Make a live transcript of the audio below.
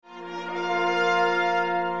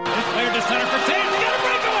center for Taves. Got a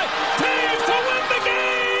breakaway. Taves to win the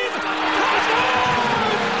game. Touchdown!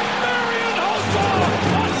 Marian Hossa,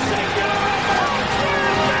 a singular effort.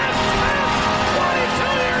 Third best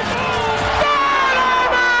 22 years old.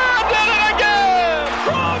 Did it again.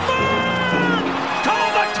 Crawford. Call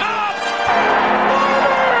the cops.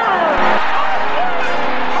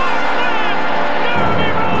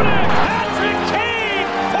 Patrick Kane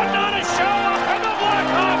putting on a show, and the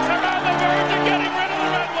Blackhawks are on the verge of getting rid of the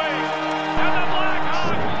Red Wings. And the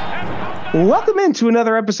Blackhawks have come back. Welcome into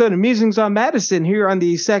another episode of Musings on Madison here on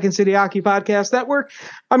the Second City Hockey Podcast Network.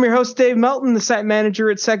 I'm your host, Dave Melton, the site manager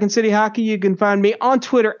at Second City Hockey. You can find me on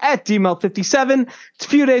Twitter at DMelt57. It's a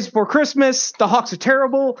few days before Christmas. The Hawks are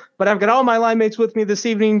terrible, but I've got all my line mates with me this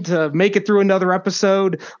evening to make it through another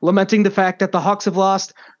episode, lamenting the fact that the Hawks have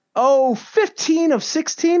lost 15 of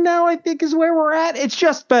 16 now, I think is where we're at. It's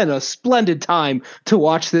just been a splendid time to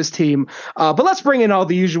watch this team. But let's bring in all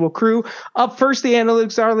the usual crew. Up first, the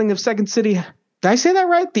analytics darling of Second City. Did I say that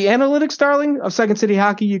right? The analytics darling of Second City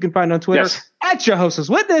Hockey. You can find on Twitter at Jehoshaphat's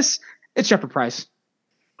Witness. It's Shepard Price.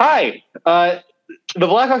 Hi. The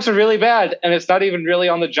Blackhawks are really bad, and it's not even really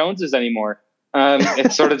on the Joneses anymore.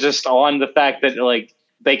 It's sort of just on the fact that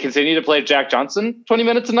they continue to play Jack Johnson 20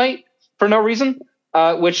 minutes a night for no reason.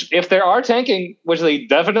 Which, if they are tanking, which they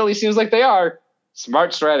definitely seems like they are,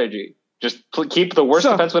 smart strategy. Just keep the worst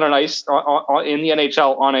defenseman on ice in the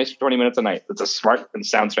NHL on ice for 20 minutes a night. That's a smart and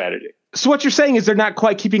sound strategy. So what you're saying is they're not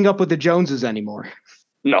quite keeping up with the Joneses anymore.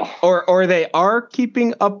 No, or they are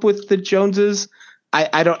keeping up with the Joneses.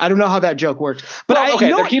 I don't know how that joke works. But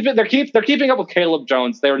they're keeping up with Caleb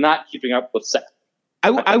Jones. They're not keeping up with Seth.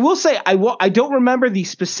 I will say I don't remember the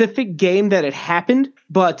specific game that it happened,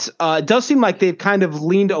 but it does seem like they've kind of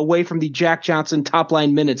leaned away from the Jack Johnson top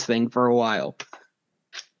line minutes thing for a while.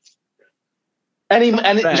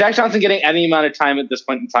 Jack Johnson getting any amount of time at this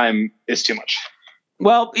point in time is too much.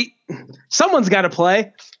 Well, someone's got to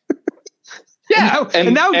play. Yeah,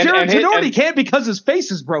 and now Jared Tenardi can't because his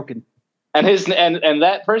face is broken. And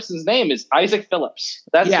that person's name is Isaac Phillips.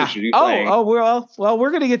 That's who should be playing. Well,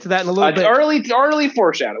 we're gonna get to that in a little bit. Early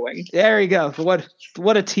foreshadowing. There you go.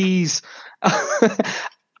 What a tease.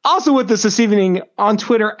 Also with us this evening on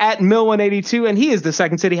Twitter at Mill182, and he is the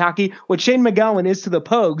Second City Hockey. What Shane McGowan is to the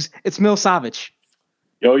Pogues, it's Mil Savage.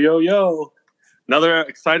 Yo. Another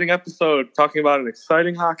exciting episode talking about an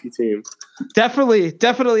exciting hockey team. Definitely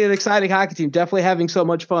an exciting hockey team. Definitely having so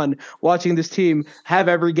much fun watching this team have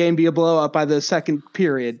every game be a blowout by the second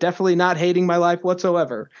period. Definitely not hating my life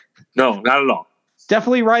whatsoever. No, not at all.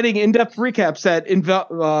 Definitely writing in-depth recaps that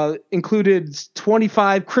included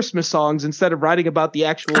 25 Christmas songs instead of writing about the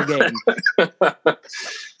actual game.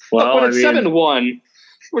 Well, when it's 7-1,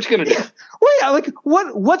 what you gonna do? Well, yeah,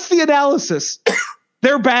 what's the analysis?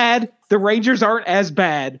 They're bad. The Rangers aren't as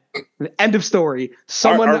bad. End of story.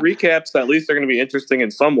 Our recaps, at least, are going to be interesting in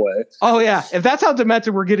some way. Oh, yeah. If that's how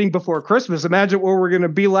demented we're getting before Christmas, imagine what we're going to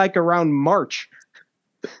be like around March.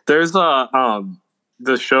 There's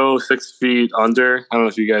the show 6 Feet Under. I don't know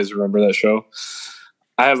if you guys remember that show.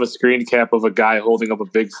 I have a screen cap of a guy holding up a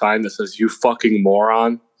big sign that says, "You fucking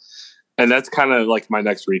moron." And that's kind of like my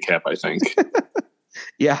next recap, I think.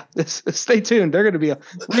 Yeah. Stay tuned. They're going to be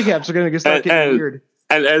recaps are going to start getting weird.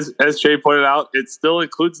 And as Jay pointed out, it still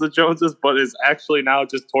includes the Joneses, but is actually now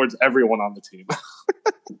just towards everyone on the team.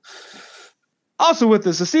 Also with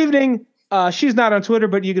us this evening, she's not on Twitter,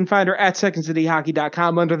 but you can find her at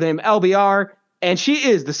secondcityhockey.com under the name LBR, and she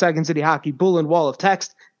is the Second City Hockey Bull and Wall of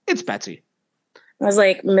Text. It's Betsy. I was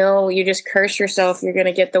like, Mill, you just curse yourself. You're going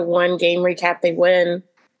to get the one game recap they win.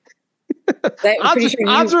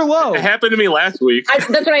 Odds are low. It happened to me last week. That's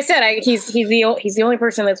what I said. He's the only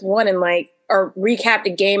person that's won in or recapped a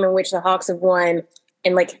game in which the Hawks have won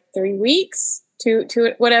in 3 weeks.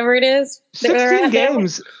 To whatever it is. 16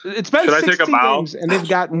 games. It's been 16 games, and they've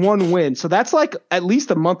got one win. So that's at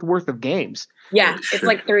least a month worth of games. Yeah, it's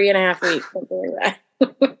 3.5 weeks, something like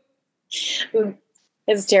that.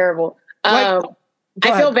 It's terrible. I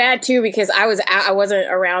feel bad too because I wasn't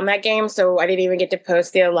around that game, so I didn't even get to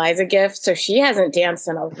post the Eliza GIF. So she hasn't danced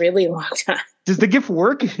in a really long time. Does the GIF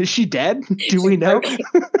work? Is she dead? Do we know?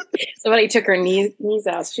 Somebody took her knees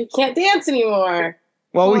out. She can't dance anymore.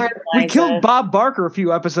 Well, we killed Bob Barker a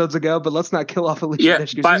few episodes ago, but let's not kill off Alicia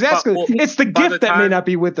Nishku. It's the gift that may not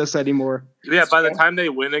be with us anymore. Yeah, by the time they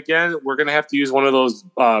win again, we're going to have to use one of those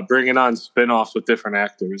bringing on spinoffs with different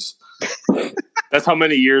actors. That's how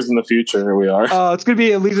many years in the future we are. It's going to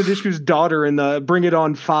be Alicia Nishku's daughter in the Bring It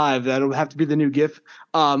On 5. That'll have to be the new GIF.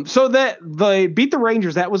 So that they beat the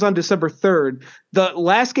Rangers. That was on December 3rd. The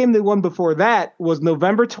last game they won before that was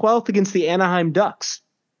November 12th against the Anaheim Ducks.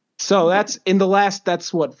 So that's in the last,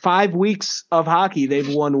 5 weeks of hockey,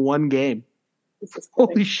 they've won one game.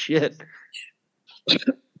 Holy shit.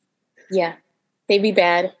 Yeah, they'd be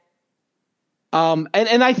bad. And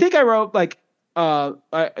I think I wrote for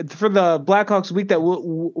the Blackhawks week that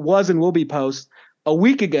was and will be post a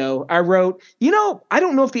week ago, I wrote, I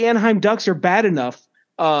don't know if the Anaheim Ducks are bad enough,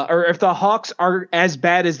 or if the Hawks are as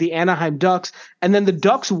bad as the Anaheim Ducks. And then the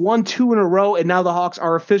Ducks won 2 in a row, and now the Hawks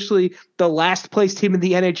are officially the last place team in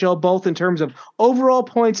the NHL, both in terms of overall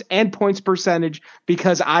points and points percentage,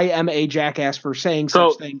 because I am a jackass for saying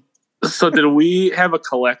such thing. So did we have a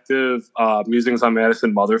collective musings on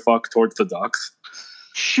Madison motherfuck towards the Ducks?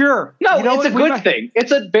 Sure. No, it's a good thing.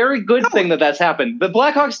 It's a very good thing that that's happened. The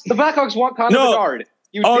Blackhawks want Connor Bedard.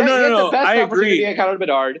 No. The best I opportunity agree. at Connor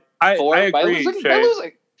Bedard. I agree. By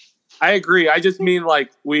losing. I agree. I just mean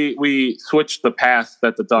like we switched the path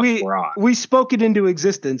that the Ducks were on. We spoke it into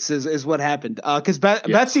existence is what happened. Because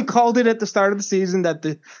Betsy called it at the start of the season that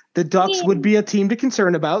the Ducks would be a team to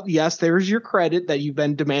concern about. Yes, there's your credit that you've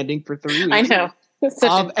been demanding for 3 weeks. I know. It's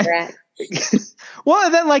such a brat. Well,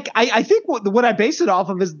 and then I think what I base it off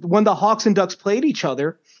of is when the Hawks and Ducks played each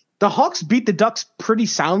other, the Hawks beat the Ducks pretty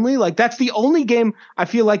soundly. Like, that's the only game I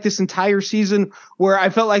feel like this entire season where I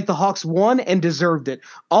felt like the Hawks won and deserved it.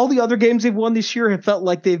 All the other games they've won this year have felt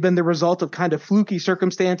like they've been the result of kind of fluky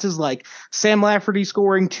circumstances, like Sam Lafferty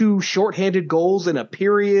scoring 2 shorthanded goals in a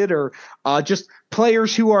period, or just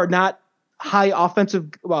players who are not high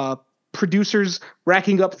offensive producers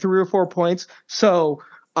racking up 3 or 4 points. So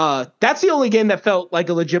that's the only game that felt like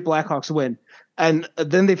a legit Blackhawks win. And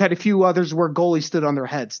then they've had a few others where goalies stood on their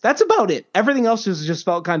heads. That's about it. Everything else has just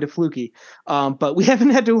felt kind of fluky. But we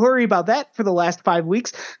haven't had to worry about that for the last 5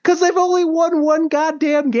 weeks because they've only won one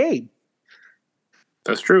goddamn game.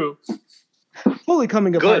 That's true. Fully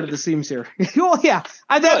coming apart of the seams here. Well, yeah,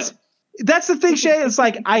 that's the thing, Shay. It's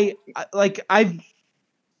like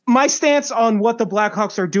my stance on what the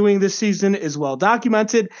Blackhawks are doing this season is well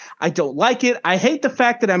documented. I don't like it. I hate the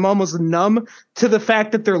fact that I'm almost numb to the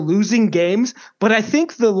fact that they're losing games, but I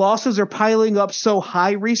think the losses are piling up so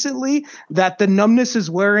high recently that the numbness is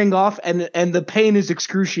wearing off and the pain is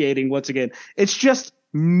excruciating once again. It's just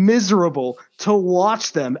miserable to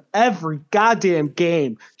watch them every goddamn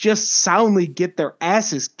game just soundly get their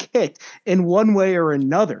asses kicked in one way or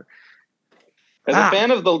another. As a fan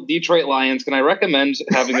of the Detroit Lions, can I recommend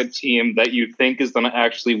having a team that you think is going to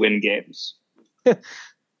actually win games?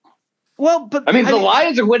 Well, but the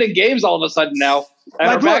Lions are winning games all of a sudden now, and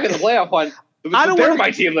are back in the playoff hunt. They're my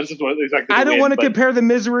team. That's just what exactly. I don't want to compare the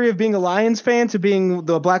misery of being a Lions fan to being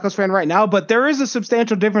the Blackhawks fan right now, but there is a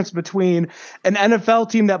substantial difference between an NFL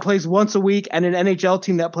team that plays once a week and an NHL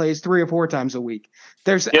team that plays 3 or 4 times a week.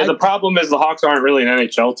 The problem is the Hawks aren't really an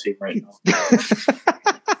NHL team right now.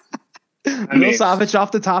 Milosavljevic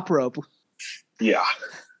off the top rope. Yeah.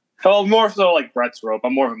 Well, more so like Brett's rope.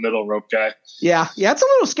 I'm more of a middle rope guy. Yeah, it's a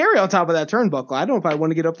little scary on top of that turnbuckle. I don't know if I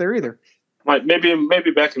want to get up there either.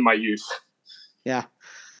 Maybe back in my youth. Yeah.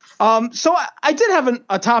 So I did have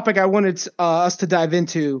a topic I wanted us to dive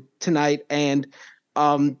into tonight, and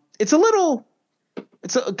it's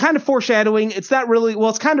a kind of foreshadowing. It's not really,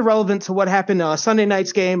 it's kind of relevant to what happened Sunday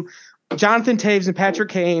night's game. Jonathan Toews and Patrick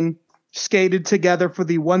Kane skated together for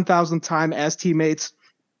the 1,000th time as teammates.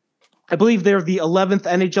 I believe they're the 11th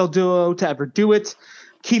NHL duo to ever do it.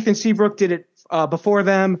 Keith and Seabrook did it before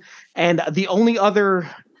them, and the only other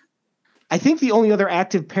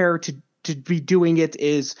active pair to be doing it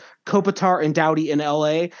is Kopitar and Doughty in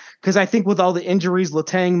LA, because I think with all the injuries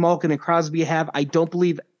Letang, Malkin, and Crosby have, I don't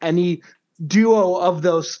believe any duo of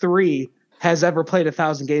those 3 has ever played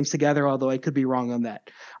 1,000 games together, although I could be wrong on that.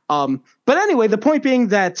 But anyway, the point being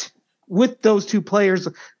that with those 2 players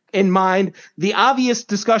in mind, the obvious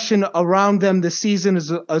discussion around them this season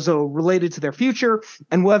is related to their future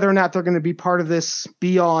and whether or not they're going to be part of this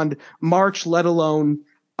beyond March, let alone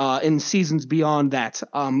in seasons beyond that,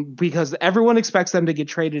 because everyone expects them to get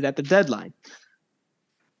traded at the deadline.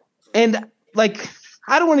 And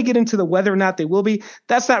I don't want to get into the whether or not they will be.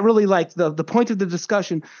 That's not really the point of the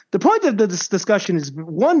discussion. The point of this discussion is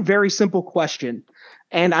one very simple question.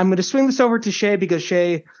 And I'm going to swing this over to Shay because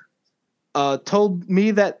Shay told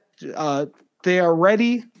me that they are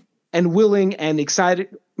ready and willing and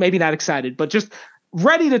excited, maybe not excited, but just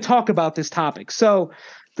ready to talk about this topic. So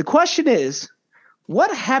the question is,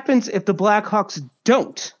 what happens if the Blackhawks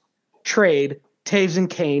don't trade Toews and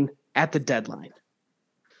Kane at the deadline?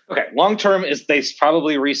 Okay, long term is they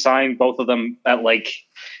probably re-sign both of them at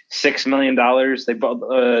 $6 million. They both,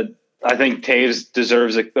 I think Toews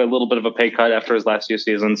deserves a little bit of a pay cut after his last few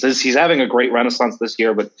seasons. He's having a great renaissance this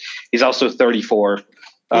year, but he's also 34.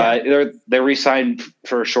 They re-signed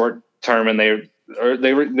for a short term, and they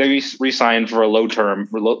re-signed for a low term,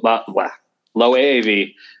 low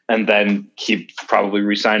AAV, and then keep probably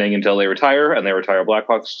re-signing until they retire, and they retire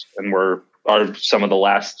Blackhawks, and are some of the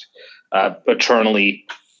last eternally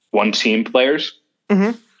one-team players.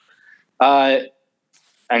 Mm-hmm.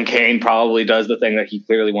 And Kane probably does the thing that he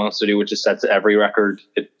clearly wants to do, which is sets every record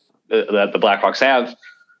that the Blackhawks have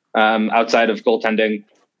outside of goaltending.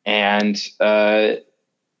 And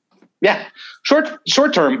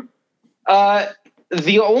short term. I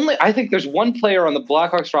think there's one player on the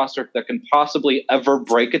Blackhawks roster that can possibly ever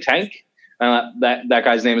break a tank. That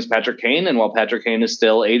guy's name is Patrick Kane. And while Patrick Kane is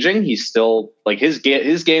still aging, he's still like his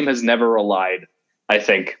game has never relied, I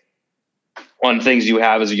think, on things you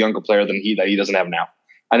have as a younger player that he doesn't have now.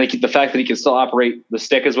 I think the fact that he can still operate the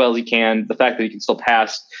stick as well as he can, the fact that he can still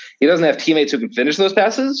pass, he doesn't have teammates who can finish those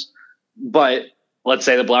passes. But let's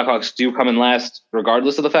say the Blackhawks do come in last,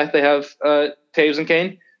 regardless of the fact they have Taves and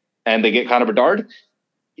Kane, and they get Connor Bedard.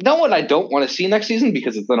 You know what I don't want to see next season,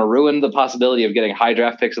 because it's going to ruin the possibility of getting high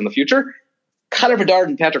draft picks in the future? Connor Bedard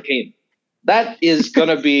and Patrick Kane. That is going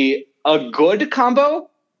to be a good combo.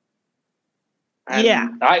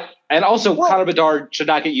 And also Connor Bedard should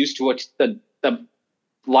not get used to the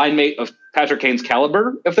line mate of Patrick Kane's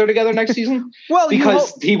caliber if they're together next season.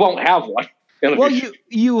 Because he won't have one.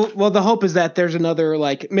 The hope is that there's another,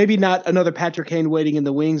 like, maybe not another Patrick Kane waiting in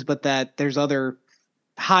the wings, but that there's other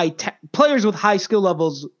players with high skill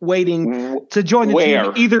levels waiting to join the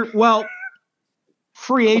team. Either,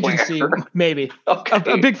 free agency, maybe.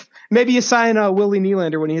 Okay. Maybe you sign Willie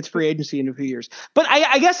Nylander when he hits free agency in a few years. But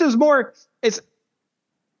I guess there's more.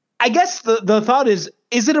 I guess the thought is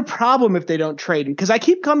it a problem if they don't trade him? Because I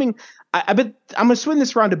keep coming. I'm gonna swing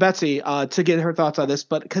this around to Betsy to get her thoughts on this,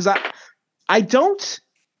 but because I don't.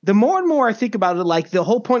 The more and more I think about it, like the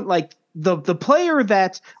whole point, like the player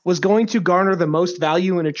that was going to garner the most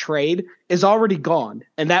value in a trade is already gone,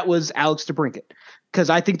 and that was Alex DeBrincat. Because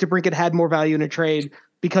I think DeBrincat had more value in a trade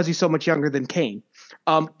because he's so much younger than Kane.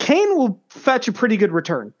 Kane will fetch a pretty good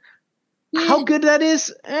return. Yeah. How good that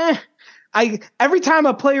is? Every time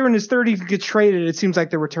a player in his 30s gets traded, it seems like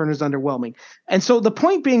the return is underwhelming. And so the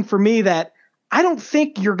point being for me that I don't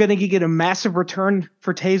think you're going to get a massive return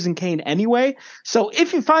for Taves and Kane anyway. So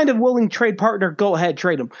if you find a willing trade partner, go ahead,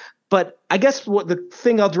 trade them. But I guess what the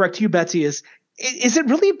thing I'll direct to you, Betsy, is it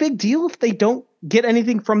really a big deal if they don't get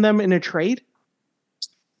anything from them in a trade?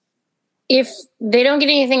 If they don't get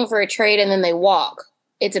anything for a trade and then they walk,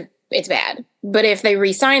 it's bad. But if they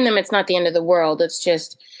re-sign them, it's not the end of the world. It's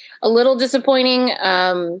just a little disappointing,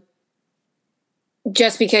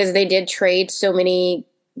 just because they did trade so many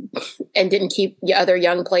and didn't keep other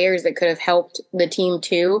young players that could have helped the team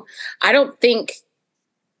too. I don't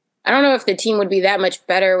know if the team would be that much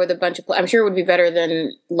better with a bunch of. I'm sure it would be better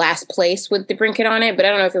than last place with DeBrincat on it, but I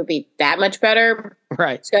don't know if it would be that much better.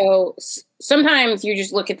 Right. So sometimes you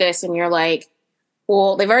just look at this and you're like,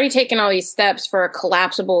 well, they've already taken all these steps for a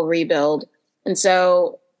collapsible rebuild, and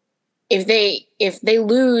so if they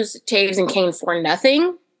lose Taves and Kane for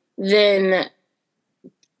nothing, then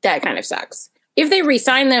that kind of sucks. If they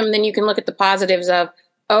re-sign them, then you can look at the positives of,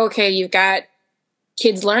 okay, you've got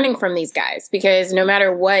kids learning from these guys, because no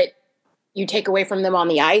matter what you take away from them on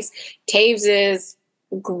the ice, Taves is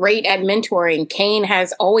great at mentoring. Kane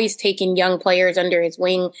has always taken young players under his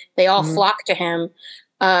wing. They all flock to him.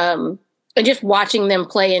 And just watching them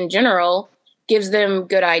play in general gives them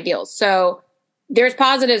good ideals. So there's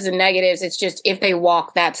positives and negatives. It's just if they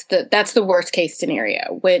walk, that's the worst case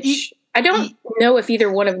scenario, which I don't know if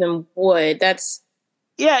either one of them would.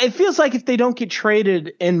 Yeah, it feels like if they don't get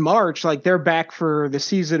traded in March, like they're back for the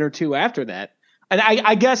season or two after that. And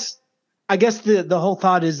I guess the whole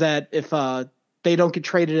thought is that if they don't get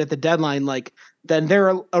traded at the deadline, like then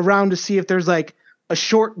they're around to see if there's like a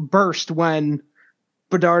short burst when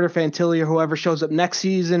Bedard or Fantilli or whoever shows up next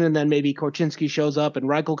season, and then maybe Korchinski shows up and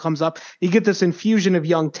Reichel comes up. You get this infusion of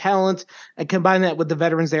young talent and combine that with the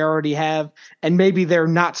veterans they already have, and maybe they're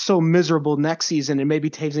not so miserable next season, and maybe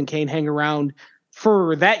Taves and Kane hang around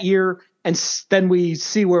for that year, and then we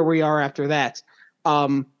see where we are after that.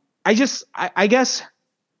 I guess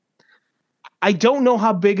I don't know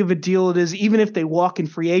how big of a deal it is, even if they walk in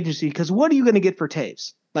free agency, because what are you going to get for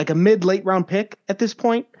Taves? Like a late round pick at this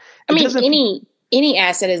point? Any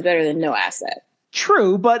asset is better than no asset.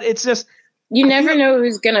 True, but it's just you never know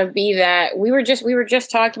who's going to be that. We were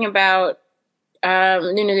just talking about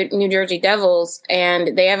New Jersey Devils,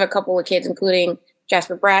 and they have a couple of kids, including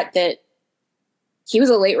Jasper Bratt, that he was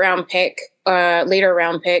a later round pick,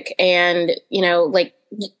 and like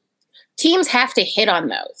teams have to hit on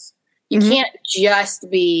those. You can't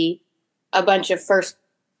just be a bunch of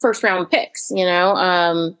first round picks, you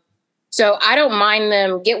know? So I don't mind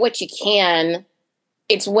them get what you can.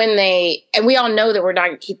 It's when and we all know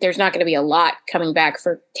that there's not going to be a lot coming back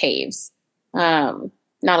for Taves.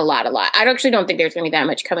 Not a lot. I actually don't think there's going to be that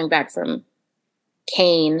much coming back from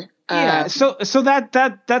Kane. Yeah. So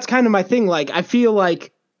that's kind of my thing. Like, I feel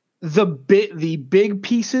like the big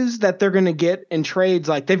pieces that they're going to get in trades,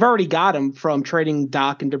 like they've already got them from trading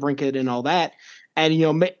Doc and DeBrincat and all that. And,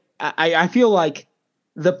 you know, I feel like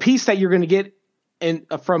the piece that you're going to get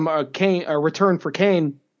from a return for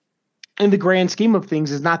Kane in the grand scheme of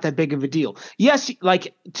things is not that big of a deal. Yes,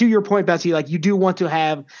 like to your point, Betsy, like you do want to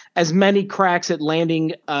have as many cracks at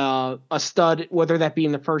landing a stud, whether that be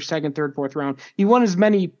in the first, second, third, fourth round. You want as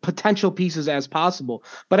many potential pieces as possible.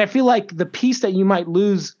 But I feel like the piece that you might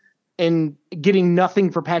lose in getting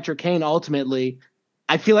nothing for Patrick Kane ultimately,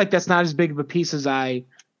 I feel like that's not as big of a piece as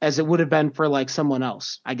it would have been for like someone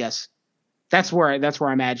else, I guess. That's where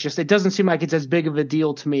I'm at. It's just it doesn't seem like it's as big of a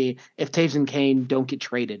deal to me if Taves and Kane don't get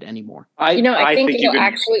traded anymore. I think it'll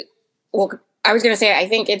actually. Well, I was going to say I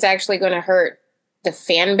think it's actually going to hurt the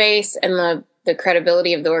fan base and the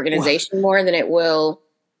credibility of the organization more than it will,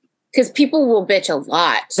 because people will bitch a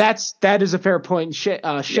lot. That is a fair point. Shay,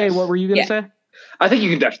 yes. What were you going to say? I think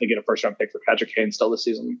you can definitely get a first round pick for Patrick Kane still this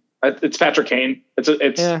season. It's Patrick Kane.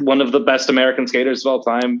 It's one of the best American skaters of all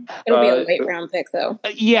time. It'll be a late round pick though.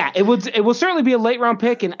 Yeah, it will certainly be a late round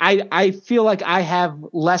pick, and I feel like I have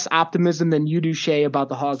less optimism than you do, Shay, about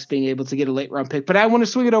the Hawks being able to get a late round pick. But I want to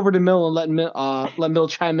swing it over to Mill and let Mill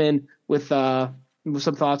chime in with some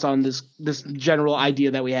thoughts on this general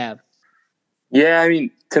idea that we have. Yeah, I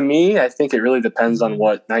mean, to me, I think it really depends on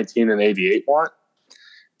what 19 and 88 want.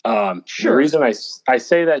 Sure. The reason I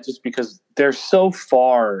say that just because they're so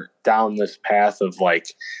far down this path of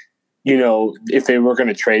like, you know, if they were going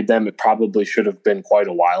to trade them, it probably should have been quite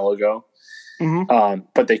a while ago. Mm-hmm.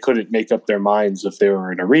 But they couldn't make up their minds if they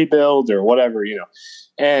were in a rebuild or whatever, you know.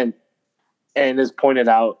 And as pointed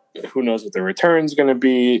out, who knows what the return's going to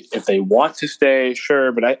be. If they want to stay,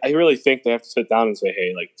 sure. But I really think they have to sit down and say,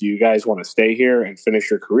 hey, like, do you guys want to stay here and finish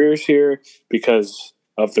your careers here because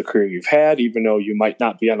of the career you've had, even though you might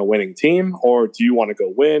not be on a winning team? Or do you want to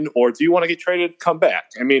go win? Or do you want to get traded, come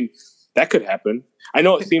back? I mean, that could happen. I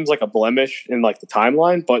know it seems like a blemish in like the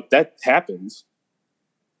timeline, but that happens.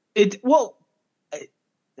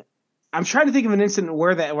 I'm trying to think of an incident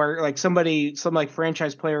where like some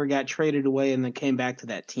franchise player got traded away and then came back to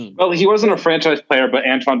that team. Well, he wasn't a franchise player, but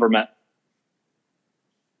Antoine Vermette.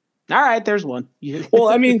 All right, there's one. Well,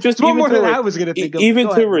 I mean, just one more than I was going to think of. Even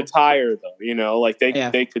to retire, though, you know, like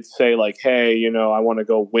they could say, like, hey, you know, I want to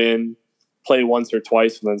go win, play once or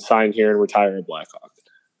twice, and then sign here and retire a Blackhawk.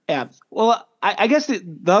 Yeah. Well, I guess the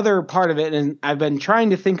other part of it, and I've been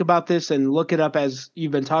trying to think about this and look it up as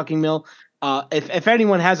you've been talking, Mill. If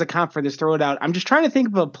anyone has a comp for this, throw it out. I'm just trying to think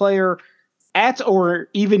of a player at or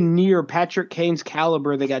even near Patrick Kane's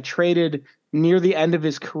caliber that got traded near the end of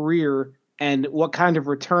his career, and what kind of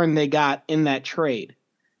return they got in that trade.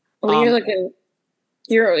 Well, you're looking.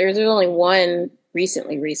 There's only one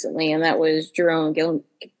recently, and that was Jerome Gill.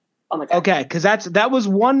 Oh my God. Okay, because that was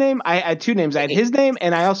one name. I had two names. I had his name,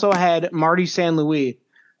 and I also had Marty St. Louis,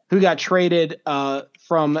 who got traded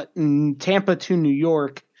from Tampa to New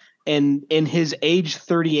York in his age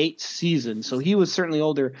 38 season. So he was certainly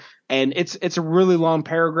older, and it's a really long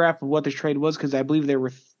paragraph of what the trade was, because I believe there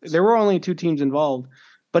were only two teams involved.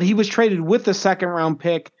 But he was traded with the second round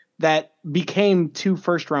pick that became 2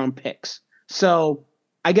 first round picks. So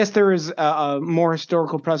I guess there is a more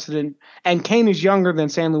historical precedent. And Kane is younger than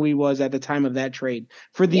St. Louis was at the time of that trade.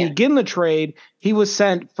 For the Iginla trade, he was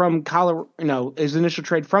sent from his initial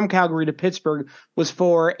trade from Calgary to Pittsburgh was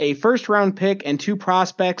for a first round pick and 2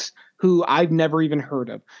 prospects who I've never even heard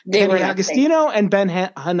of. Kenny Agostino and Ben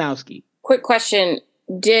Hanowski. Quick question.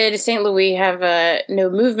 Did St. Louis have a no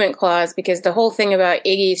movement clause? Because the whole thing about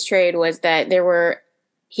Iggy's trade was that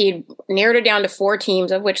he narrowed it down to 4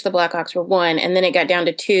 teams, of which the Blackhawks were 1, and then it got down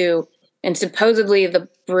to 2. And supposedly the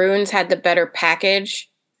Bruins had the better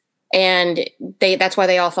package, and that's why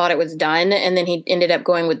they all thought it was done. And then he ended up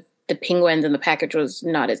going with the Penguins, and the package was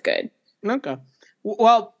not as good. Okay.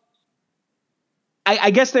 Well,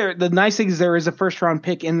 I guess the nice thing is there is a first round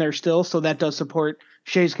pick in there still, so that does support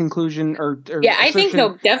Shay's conclusion. Yeah, I think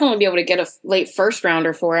they'll definitely be able to get a late first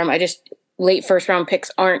rounder for him. Late first round picks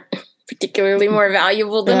aren't particularly more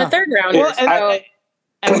valuable than a third rounder. Well,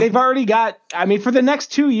 and they've already got, for the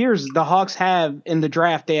next 2 years, the Hawks have in the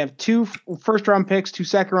draft, they have 2 first round picks, 2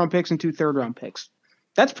 second round picks, and 2 third round picks.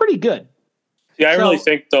 That's pretty good. Yeah, I really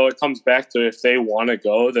think though it comes back to if they want to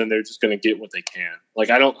go, then they're just going to get what they can. Like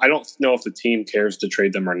I don't know if the team cares to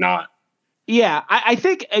trade them or not. Yeah, I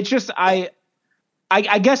think it's just I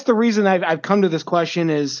guess the reason I've come to this question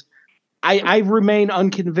is I remain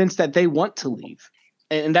unconvinced that they want to leave.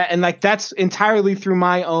 And that's entirely through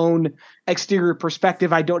my own exterior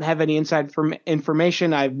perspective. I don't have any inside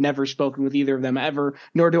information. I've never spoken with either of them ever,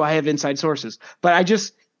 nor do I have inside sources. But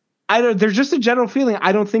there's just a general feeling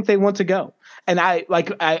I don't think they want to go. And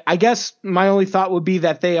I guess my only thought would be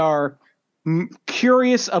that they are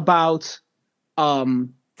curious about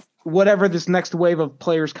whatever this next wave of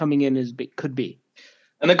players coming in could be.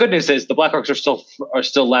 And the good news is the Blackhawks are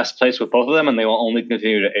still last place with both of them, and they will only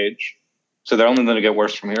continue to age. So they're only going to get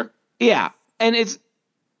worse from here. Yeah, and it's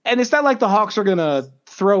not like the Hawks are going to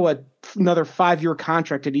throw another 5-year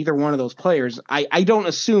contract at either one of those players. I don't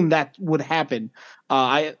assume that would happen.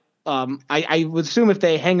 I would assume if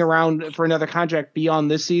they hang around for another contract beyond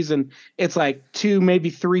this season, it's like 2, maybe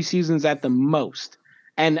 3 seasons at the most.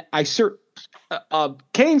 And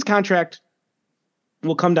Kane's contract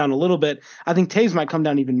will come down a little bit. I think Taves might come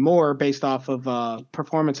down even more based off of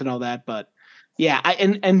performance and all that. But yeah,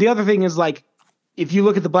 and the other thing is, like, if you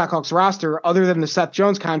look at the Blackhawks roster, other than the Seth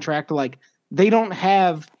Jones contract, like, they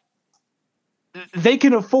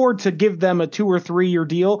can afford to give them a 2 or 3 year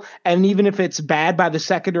deal. And even if it's bad by the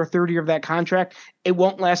second or third year of that contract, it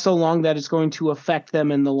won't last so long that it's going to affect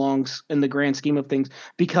them in the grand scheme of things,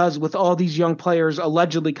 because with all these young players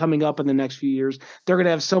allegedly coming up in the next few years, they're going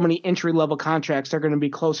to have so many entry level contracts. They're going to be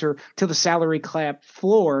closer to the salary cap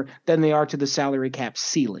floor than they are to the salary cap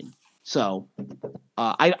ceiling. So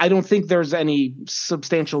I don't think there's any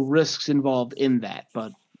substantial risks involved in that,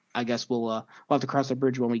 but I guess we'll have to cross that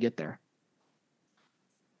bridge when we get there.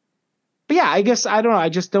 But yeah, I guess I don't know. I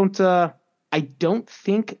just don't. I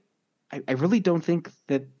really don't think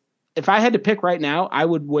that if I had to pick right now, I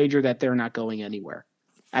would wager that they're not going anywhere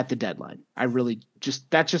at the deadline.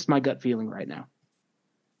 That's just my gut feeling right now.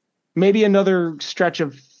 Maybe another stretch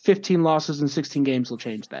of 15 losses in 16 games will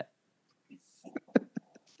change that.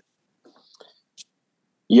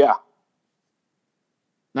 Yeah.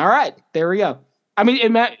 All right, there we go. I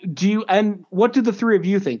mean, Matt, what do the three of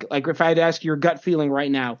you think? Like, if I had to ask your gut feeling right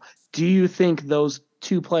now, do you think those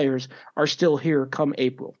 2 players are still here come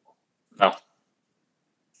April?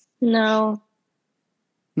 No.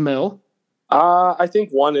 Mill? I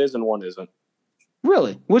think one is and one isn't.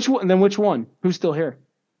 Really? Which one? Then which one? Who's still here?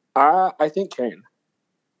 I think Kane.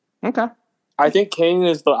 Okay. I think Kane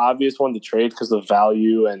is the obvious one to trade because of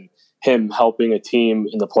value and him helping a team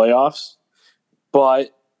in the playoffs.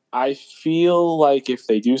 But I feel like if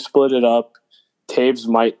they do split it up, Taves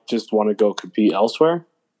might just want to go compete elsewhere.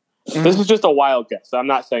 Mm-hmm. This is just a wild guess. I'm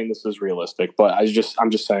not saying this is realistic, but I'm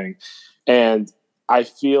just saying. And I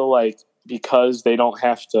feel like because they don't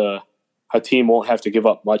have to, a team won't have to give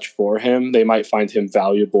up much for him, they might find him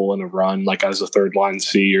valuable in a run, like as a third line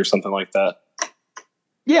C or something like that.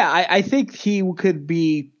 Yeah, I think he could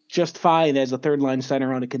be just fine as a third line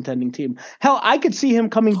center on a contending team. Hell, I could see him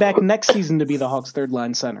coming back next season to be the Hawks' third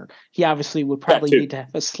line center. He obviously would probably need to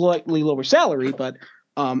have a slightly lower salary, but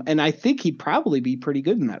and I think he'd probably be pretty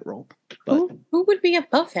good in that role. But who would be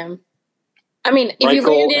above him? I mean, if you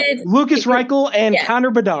landed Lucas Reichel and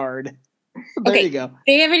Connor Bedard. There you go.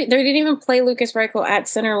 They didn't even play Lucas Reichel at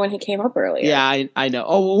center when he came up earlier. Yeah, I know.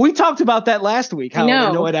 Oh, well, we talked about that last week. How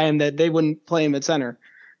annoyed I am that they wouldn't play him at center.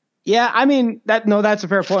 Yeah, I mean that's a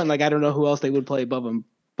fair point. Like, I don't know who else they would play above him.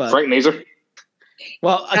 But Frank Nazar.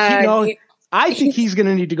 Well, I think he's going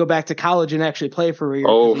to need to go back to college and actually play for a year.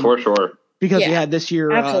 Oh, for sure. Because he had this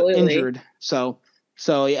year injured. So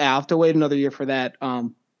yeah, I'll have to wait another year for that.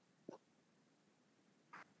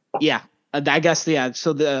 Yeah, I guess, yeah.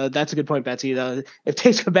 So that's a good point, Betsy. If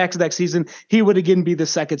Taves comes back to next season, he would again be the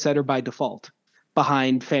second center by default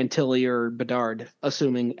behind Fantilli or Bedard,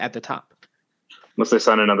 assuming at the top. Unless they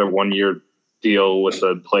sign another 1-year deal with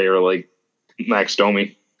a player like Max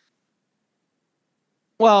Domi.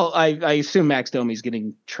 Well, I assume Max Domi's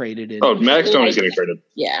getting traded. Max Domi's getting traded.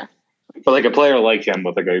 Yeah. But like a player like him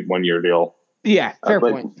with like a 1-year deal. Yeah, fair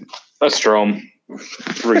point. A Strome,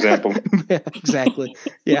 for example. Yeah, exactly.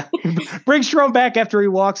 Yeah. Bring Strome back after he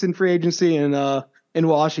walks in free agency in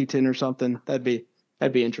Washington or something. That'd be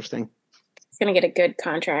interesting. He's gonna get a good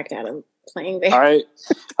contract out of playing there.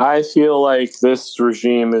 I feel like this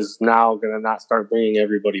regime is now going to not start bringing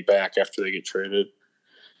everybody back after they get traded.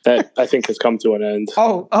 That I think has come to an end.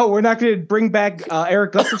 Oh, we're not going to bring back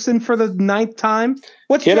Eric Gustafson for the 9th time.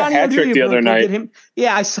 He had a hat trick the other night.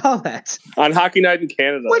 Yeah, I saw that on Hockey Night in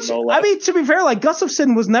Canada. I mean, to be fair, like,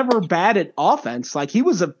 Gustafson was never bad at offense. Like, he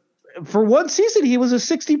was for one season, he was a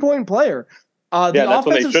 60-point player. That's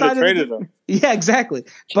when they should have traded him. Yeah, exactly.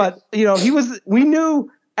 But we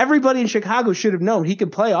knew everybody in Chicago should have known he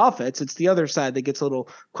could play offense. It's the other side that gets a little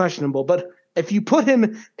questionable. But if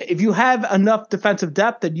you have enough defensive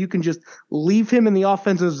depth that you can just leave him in the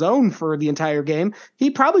offensive zone for the entire game, he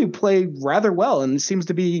probably played rather well and seems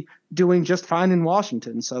to be doing just fine in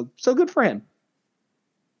Washington. So good for him.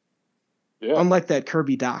 Yeah. Unlike that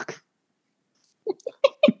Kirby Doc.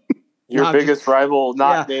 Your biggest rival,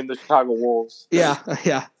 named the Chicago Wolves.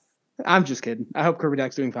 Yeah. I'm just kidding. I hope Kirby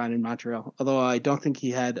Doc's doing fine in Montreal, although I don't think he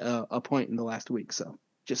had a point in the last week. So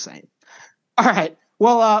just saying. All right.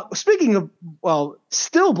 Well, speaking of,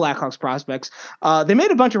 still Blackhawks prospects, they made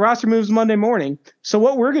a bunch of roster moves Monday morning. So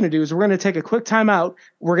what we're going to do is we're going to take a quick timeout.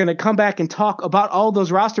 We're going to come back and talk about all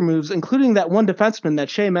those roster moves, including that one defenseman that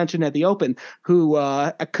Shea mentioned at the Open, who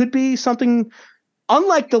could be something,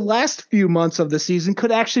 unlike the last few months of the season,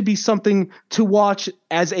 could actually be something to watch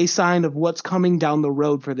as a sign of what's coming down the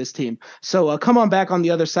road for this team. So come on back on the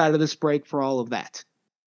other side of this break for all of that.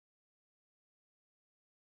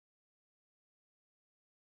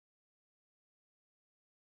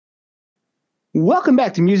 Welcome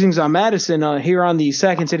back to Musings on Madison here on the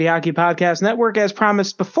Second City Hockey Podcast Network. As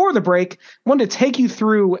promised before the break, I wanted to take you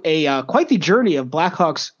through quite the journey of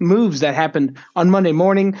Blackhawks moves that happened on Monday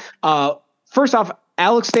morning. First off,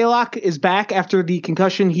 Alex Stalock is back after the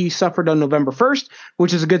concussion he suffered on November 1st,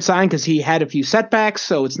 which is a good sign because he had a few setbacks,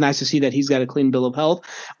 so it's nice to see that he's got a clean bill of health.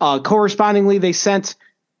 Correspondingly, they sent –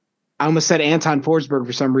 I almost said Anton Forsberg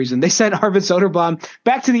for some reason. They sent Arvid Soderblom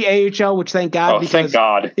back to the AHL, which thank God. Oh, thank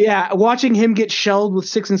God. Yeah, watching him get shelled with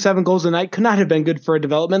 6 and 7 goals a night could not have been good for a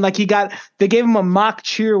development. Like they gave him a mock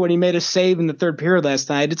cheer when he made a save in the third period last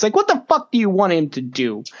night. It's like, what the fuck do you want him to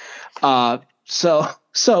do?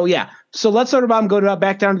 So yeah. So let Soderblom go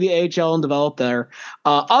back down to the AHL and develop there.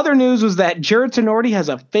 Other news was that Jared Tenorti has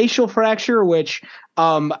a facial fracture, which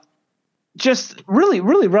just really,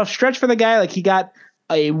 really rough stretch for the guy. Like he got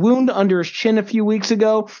a wound under his chin a few weeks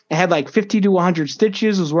ago. It had like 50 to 100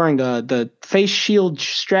 stitches, was wearing the face shield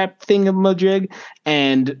strap thingamajig,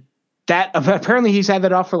 and that apparently he's had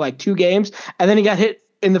that off for like 2 games, and then he got hit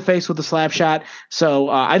in the face with a slap shot. So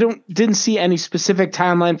I didn't see any specific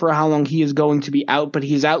timeline for how long he is going to be out, but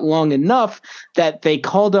he's out long enough that they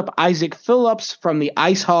called up Isaac Phillips from the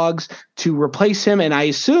Ice Hogs to replace him, and I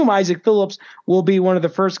assume Isaac Phillips will be one of the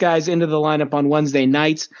first guys into the lineup on Wednesday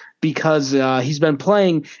nights because he's been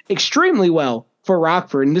playing extremely well for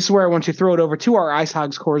Rockford. And this is where I want to throw it over to our Ice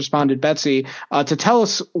Hogs correspondent, Betsy, to tell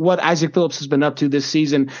us what Isaac Phillips has been up to this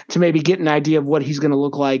season, to maybe get an idea of what he's going to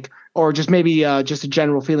look like, or just maybe just a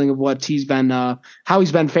general feeling of what he's been, how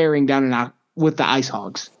he's been faring down with the Ice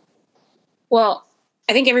Hogs. Well,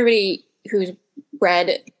 I think everybody who's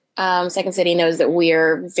read Second City knows that we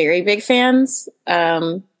are very big fans.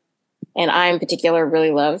 And I in particular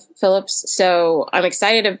really love Phillips. So I'm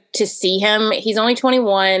excited to see him. He's only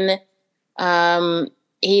 21.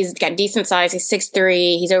 He's got decent size. He's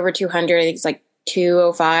 6'3". He's over 200. I think he's like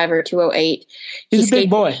 205 or 208. He's a big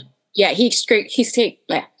boy. Yeah, he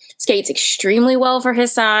skates extremely well for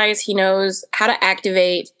his size. He knows how to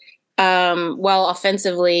activate well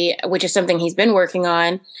offensively, which is something he's been working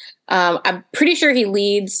on. I'm pretty sure he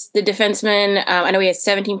leads the defenseman. I know he has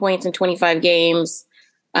 17 points in 25 games.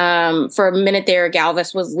 For a minute there,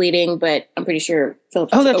 Galvis was leading, but I'm pretty sure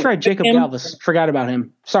Phillips. Oh, that's right. Jacob Galvis. Forgot about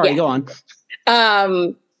him. Sorry, Go on.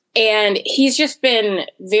 And he's just been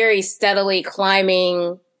very steadily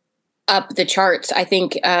climbing up the charts, I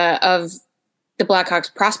think, of the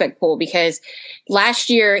Blackhawks prospect pool, because last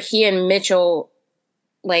year he and Mitchell,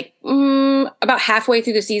 about halfway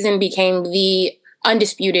through the season, became the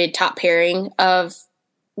undisputed top pairing of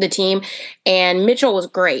the team, and Mitchell was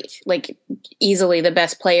great, like easily the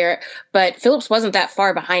best player, but Phillips wasn't that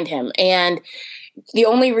far behind him. And the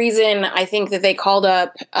only reason I think that they called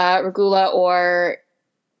up Regula or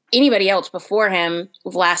anybody else before him,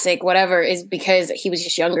 Vlasic, whatever, is because he was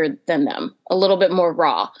just younger than them, a little bit more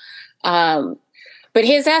raw. But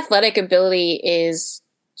his athletic ability is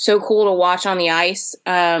so cool to watch on the ice.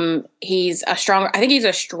 I think he's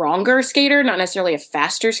a stronger skater, not necessarily a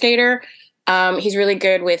faster skater. He's really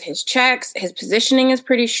good with his checks. His positioning is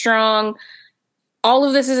pretty strong. All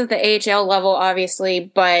of this is at the AHL level,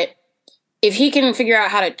 obviously, but if he can figure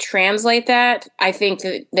out how to translate that, I think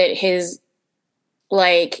that his,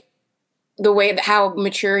 the way that how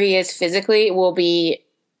mature he is physically will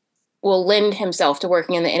lend himself to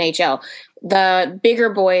working in the NHL. The bigger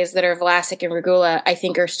boys that are Vlasic and Regula, I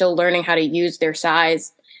think, are still learning how to use their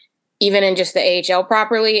size, even in just the AHL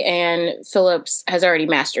properly, and Phillips has already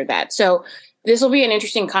mastered that. So this will be an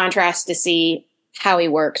interesting contrast to see how he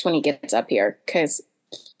works when he gets up here, because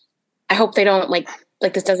I hope they don't,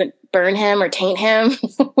 this doesn't burn him or taint him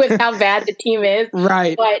with how bad the team is.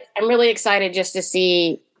 Right. But I'm really excited just to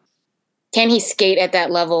see, can he skate at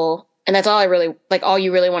that level? And that's all I really like. All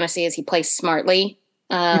you really want to see is he plays smartly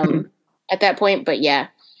at that point. But yeah,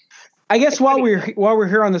 I guess while we're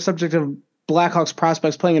here on the subject of Blackhawks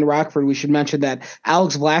prospects playing in Rockford, we should mention that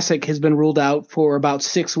Alex Vlasic has been ruled out for about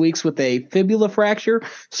 6 weeks with a fibula fracture,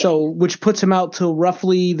 which puts him out till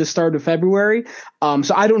roughly the start of February.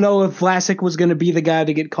 So I don't know if Vlasic was going to be the guy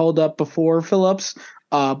to get called up before Phillips,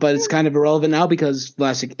 but it's kind of irrelevant now because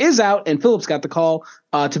Vlasic is out and Phillips got the call.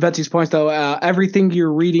 To Betsy's point, though, everything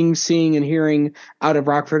you're reading, seeing, and hearing out of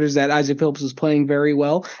Rockford is that Isaac Phillips is playing very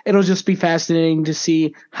well. It'll just be fascinating to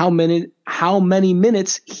see how many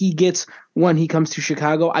minutes he gets when he comes to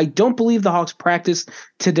Chicago. I don't believe the Hawks practice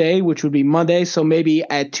today, which would be Monday. So maybe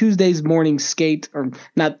at Tuesday's morning skate, or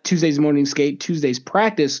not Tuesday's morning skate, Tuesday's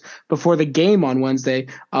practice before the game on Wednesday,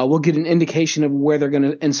 we'll get an indication of where they're going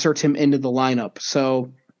to insert him into the lineup.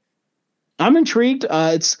 So I'm intrigued.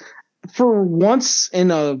 It's for once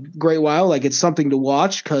in a great while, like it's something to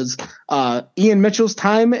watch because Ian Mitchell's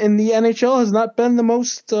time in the NHL has not been the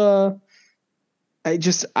most I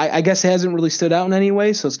guess it hasn't really stood out in any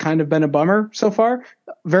way, so it's kind of been a bummer so far.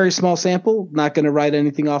 Very small sample, not going to write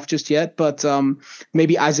anything off just yet, but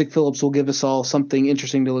maybe Isaac Phillips will give us all something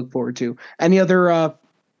interesting to look forward to. Any other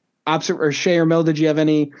or Shay or Mel, did you have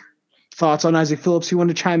any thoughts on Isaac Phillips you want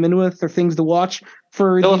to chime in with or things to watch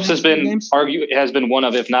for Phillips has been one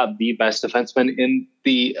of, if not the best defenseman in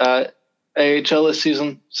the AHL this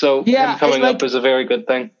season. So him coming up is a very good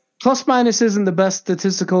thing. Plus minus isn't the best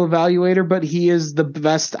statistical evaluator, but he is the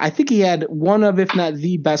best. I think he had one of, if not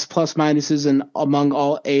the best plus minuses among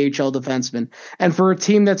all AHL defensemen. And for a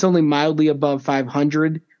team that's only mildly above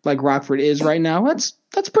 500, like Rockford is right now,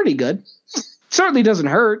 that's pretty good. Certainly doesn't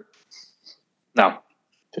hurt. No.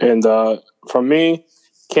 And from me,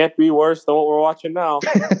 can't be worse than what we're watching now.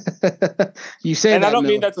 You say and that, I don't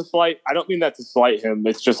mean that to slight. I don't mean that to slight him.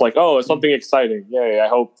 It's just like, it's something exciting. Yeah, I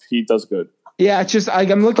hope he does good. Yeah, it's just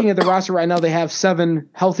I'm looking at the roster right now. They have 7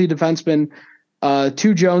 healthy defensemen,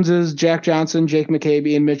 2 Joneses, Jack Johnson, Jake McCabe,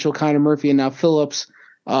 Ian Mitchell, Connor Murphy, and now Phillips.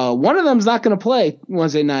 One of them's not going to play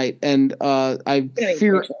Wednesday night, and I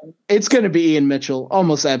fear it's going to be Ian Mitchell.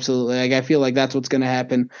 Almost absolutely. Like I feel like that's what's going to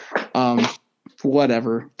happen.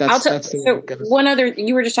 Whatever. So one other,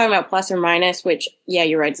 you were just talking about plus or minus, which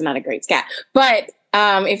you're right, it's not a great stat. But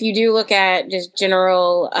if you do look at just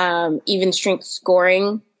general even strength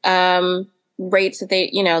scoring rates that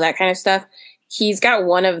they, that kind of stuff, he's got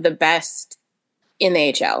one of the best in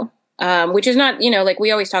the AHL, which is not, like we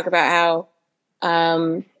always talk about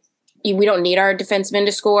how we don't need our defensemen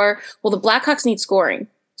to score. Well, the Blackhawks need scoring.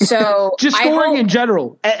 So just scoring in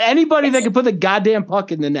general. Anybody that can put the goddamn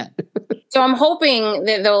puck in the net. So I'm hoping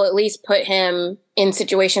that they'll at least put him in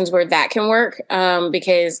situations where that can work,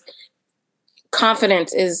 because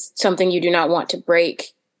confidence is something you do not want to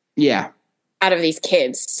break. Yeah. Out of these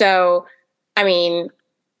kids. So, I mean,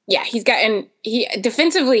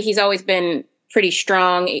 defensively, he's always been pretty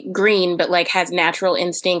strong, green, but like has natural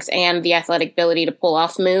instincts and the athletic ability to pull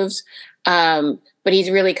off moves. But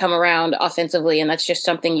he's really come around offensively, and that's just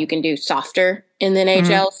something you can do softer in the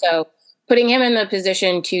NHL. Mm-hmm. So putting him in the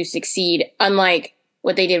position to succeed, unlike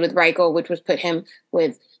what they did with Reichel, which was put him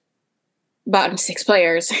with bottom 6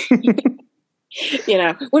 players,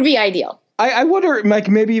 would be ideal. I wonder, Mike,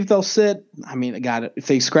 maybe if they'll sit, if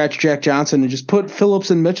they scratch Jack Johnson and just put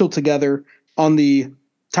Phillips and Mitchell together on the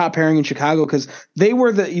top pairing in Chicago, because they were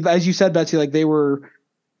as you said, Betsy, like they were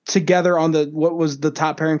together on what was the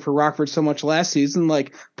top pairing for Rockford so much last season,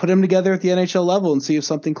 like put them together at the NHL level and see if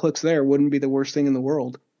something clicks there. Wouldn't be the worst thing in the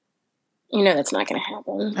world. That's not going to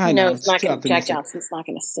happen. It's not going to, Jack Johnson's not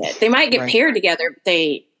going to sit. They might get paired together, but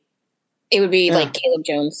it would be like Caleb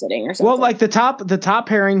Jones sitting or something. Well, like the top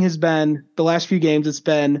pairing has been the last few games. It's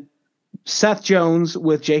been Seth Jones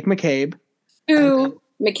with Jake McCabe. Who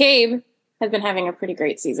McCabe has been having a pretty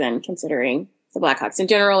great season considering the Blackhawks in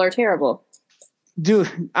general are terrible. Dude,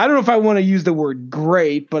 I don't know if I want to use the word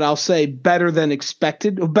great, but I'll say better than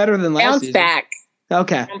expected, or better than last season. Bounce back.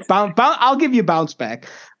 Okay. I'll give you a bounce back.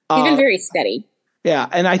 He's been very steady. Yeah,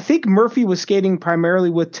 and I think Murphy was skating primarily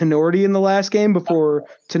with Tenorti in the last game before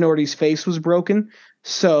Tenorti's face was broken.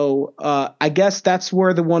 So I guess that's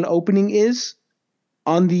where the one opening is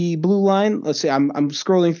on the blue line. Let's see, I'm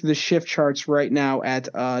scrolling through the shift charts right now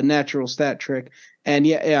at Natural Stat Trick. And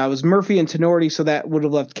it was Murphy and Tenorti, so that would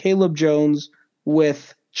have left Caleb Jones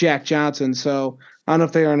with Jack Johnson. So I don't know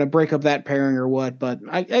if they're going to break up that pairing or what, but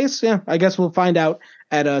I guess we'll find out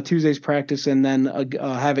at Tuesday's practice and then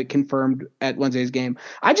have it confirmed at Wednesday's game.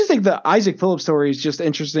 I just think the Isaac Phillips story is just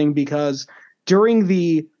interesting because during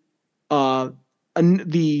the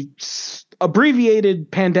the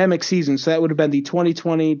abbreviated pandemic season. So that would have been the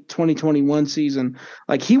 2020-2021 season.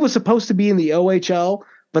 Like he was supposed to be in the OHL,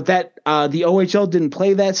 but that the OHL didn't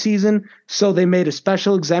play that season. So they made a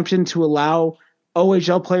special exemption to allow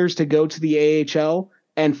OHL players to go to the AHL.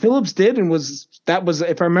 And Phillips did, and that was,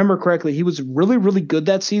 if I remember correctly, he was really, really good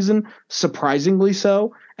that season, surprisingly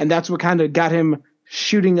so. And that's what kind of got him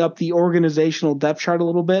shooting up the organizational depth chart a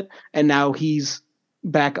little bit. And now he's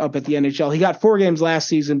back up at the NHL. He got 4 games last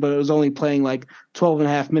season, but it was only playing like 12 and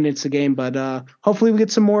a half minutes a game. But hopefully we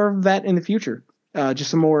get some more of that in the future.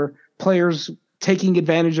 Just some more players taking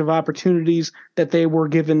advantage of opportunities that they were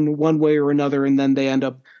given one way or another, and then they end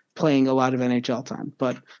up playing a lot of NHL time.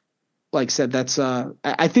 But like I said, that's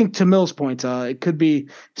I think to Mill's point, it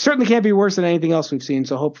certainly can't be worse than anything else we've seen.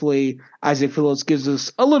 So hopefully Isaac Phillips gives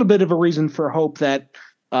us a little bit of a reason for hope that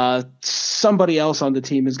somebody else on the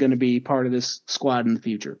team is going to be part of this squad in the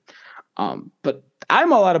future. But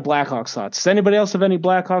I'm all out of Blackhawks thoughts. Does anybody else have any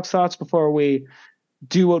Blackhawks thoughts before we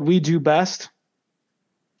do what we do best?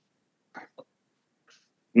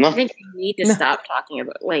 No. I think we need to stop talking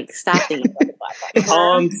about, stop thinking about the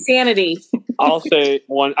Blackhawks. Sanity. I'll say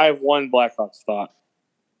one. I have one Blackhawks thought.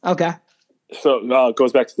 Okay. So it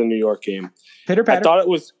goes back to the New York game. Pitter patter.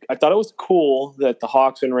 I thought it was cool that the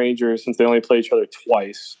Hawks and Rangers, since they only play each other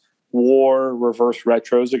twice, wore reverse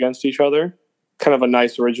retros against each other. Kind of a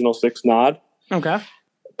nice original 6 nod. Okay.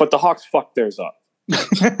 But the Hawks fucked theirs up.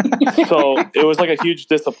 So it was like a huge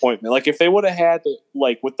disappointment. Like if they would have had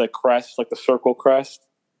with the crest, like the circle crest,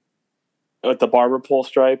 with the barber pole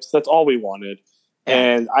stripes, that's all we wanted. Yeah.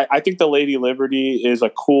 And I think the Lady Liberty is a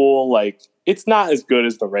cool, it's not as good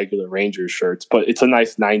as the regular Rangers shirts, but it's a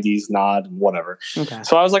nice 90s nod and whatever. Okay.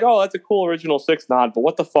 So I was like, oh, that's a cool original 6 nod, but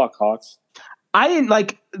what the fuck, Hawks? I didn't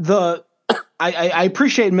like I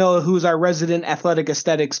appreciate Miller, who's our resident athletic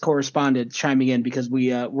aesthetics correspondent, chiming in because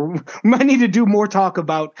we might need to do more talk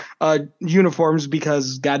about uniforms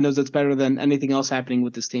because God knows that's better than anything else happening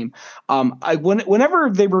with this team.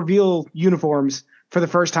 Whenever they reveal uniforms for the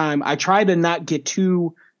first time, I try to not get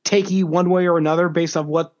too takey one way or another based on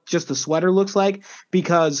what just the sweater looks like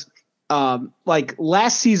because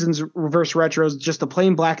last season's reverse retros, just the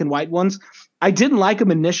plain black and white ones, I didn't like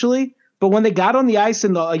them initially. But when they got on the ice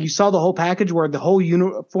and you saw the whole package where the whole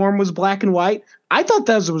uniform was black and white, I thought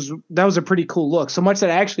that was a pretty cool look. So much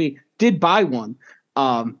that I actually did buy one.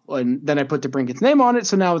 And then I put DeBrincat's name on it,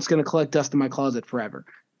 so now it's going to collect dust in my closet forever.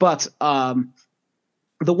 But the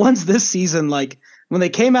ones this season, when they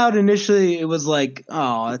came out initially, it was like,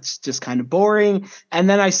 oh, it's just kind of boring. And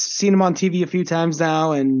then I've seen them on TV a few times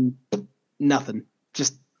now, and nothing.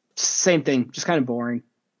 Just same thing, just kind of boring.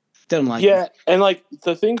 Don't like it. And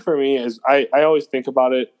the thing for me is I always think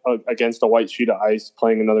about it against a white sheet of ice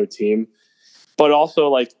playing another team, but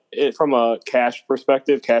also from a cash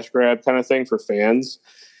perspective, cash grab kind of thing for fans.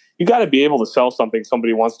 You got to be able to sell something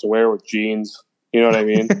somebody wants to wear with jeans. You know what I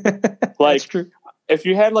mean? That's true. If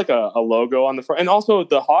you had a logo on the front, and also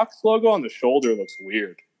the Hawks logo on the shoulder looks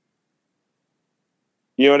weird.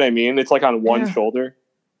 You know what I mean? It's on one shoulder.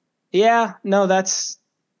 Yeah, no, that's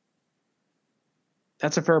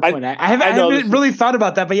a fair point. I haven't really thought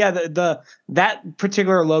about that, but yeah, that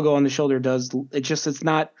particular logo on the shoulder it's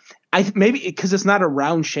not. Maybe because it's not a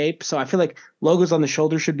round shape, so I feel like logos on the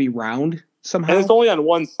shoulder should be round somehow. And it's only on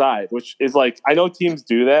one side, which is I know teams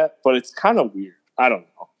do that, but it's kind of weird. I don't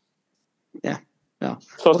know. Yeah. No.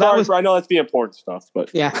 So I know that's the important stuff,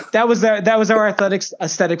 but yeah, that was our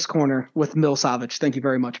aesthetics corner with Mil Savage. Thank you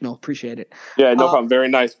very much, Mil. Appreciate it. Yeah, no problem. Very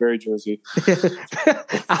nice, very Jersey.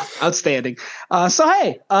 Outstanding. So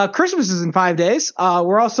hey, Christmas is in 5 days.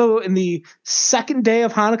 We're also in the second day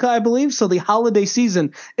of Hanukkah, I believe. So the holiday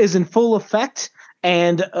season is in full effect.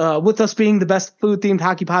 And with us being the best food-themed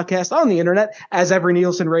hockey podcast on the internet, as every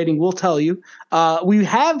Nielsen rating will tell you, we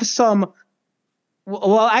have some.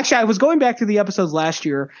 Well, actually, I was going back to the episodes last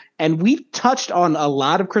year, and we touched on a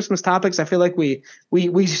lot of Christmas topics. I feel like we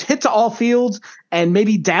hit to all fields and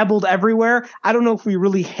maybe dabbled everywhere. I don't know if we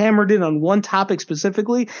really hammered in on one topic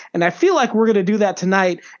specifically, and I feel like we're going to do that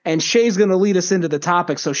tonight, and Shay's going to lead us into the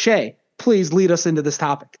topic. So, Shay, please lead us into this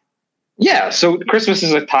topic. Yeah, so Christmas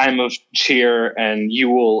is a time of cheer and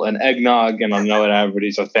Yule and eggnog, and I know that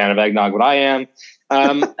everybody's a fan of eggnog, but I am.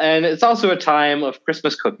 And it's also a time of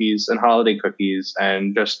Christmas cookies and holiday cookies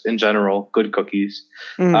and just in general good cookies.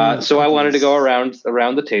 So I wanted to go around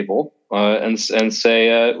the table and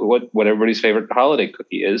say what everybody's favorite holiday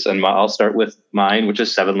cookie is, and I'll start with mine, which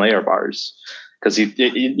is 7-layer bars, because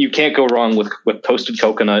you can't go wrong with toasted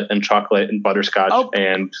coconut and chocolate and butterscotch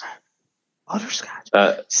and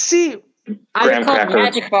I call them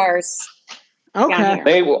magic bars. Okay.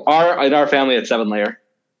 They are in our family at 7-layer.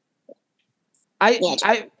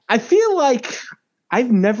 I feel like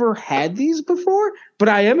I've never had these before, but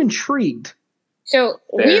I am intrigued. So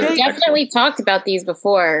we've definitely talked about these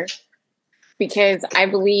before because I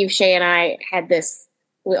believe Shay and I had this.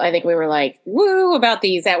 I think we were like, woo, about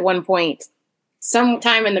these at one point,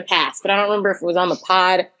 sometime in the past, but I don't remember if it was on the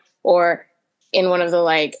pod or in one of the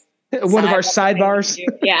one of our sidebars.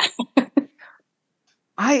 Yeah.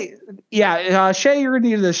 Shay, you're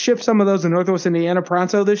going to ship some of those in Northwest Indiana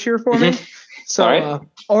pronto this year for me. So, right.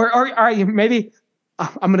 or maybe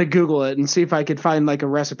I'm going to Google it and see if I could find a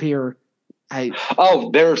recipe or.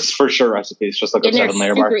 There's for sure recipes. Just like a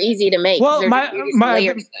 7-layer bar. Super easy to make. Well,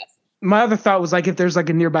 my other thought was if there's a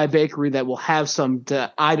nearby bakery that will have some,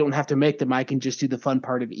 I don't have to make them. I can just do the fun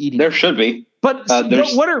part of eating. There should be. But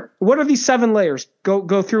what are these 7 layers?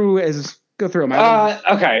 Go through them.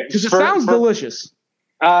 Okay, because it sounds delicious.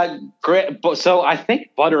 Great. So I think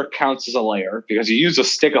butter counts as a layer because you use a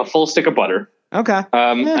full stick of butter. Okay.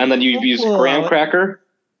 And then you use graham cracker.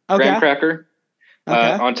 Okay. Graham cracker.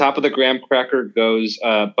 Okay. On top of the graham cracker goes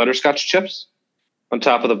butterscotch chips. On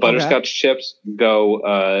top of the butterscotch chips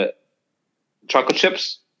go chocolate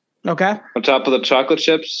chips. Okay. On top of the chocolate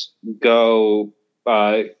chips go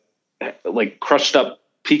crushed up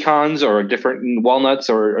pecans or different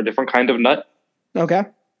walnuts or a different kind of nut. Okay.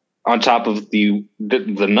 On top of the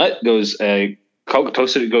nut goes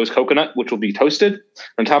toasted. It goes coconut, which will be toasted.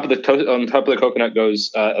 On top of the coconut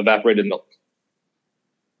goes evaporated milk.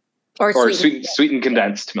 Or sweetened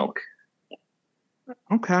condensed milk.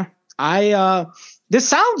 Okay. This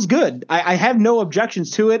sounds good. I have no objections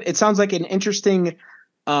to it. It sounds like an interesting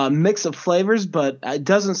mix of flavors, but it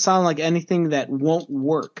doesn't sound like anything that won't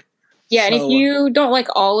work. Yeah, and if you don't like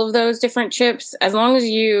all of those different chips, as long as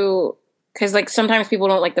because sometimes people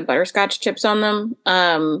don't like the butterscotch chips on them,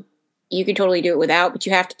 you can totally do it without, but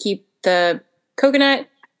you have to keep the coconut,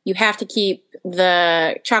 you have to keep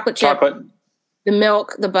the chocolate chip, the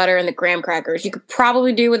milk, the butter, and the graham crackers. You could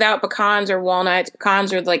probably do without pecans or walnuts.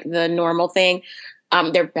 Pecans are the normal thing.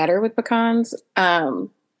 They're better with pecans.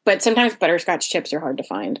 But sometimes butterscotch chips are hard to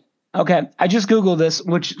find. Okay. I just Googled this,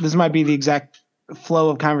 which this might be the exact flow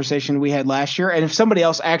of conversation we had last year. And if somebody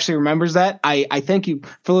else actually remembers that, I thank you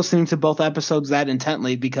for listening to both episodes that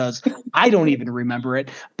intently because I don't even remember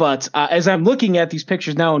it. But as I'm looking at these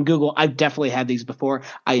pictures now on Google, I've definitely had these before.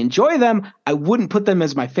 I enjoy them. I wouldn't put them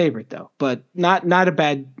as my favorite though, but not a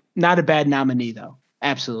bad nominee though.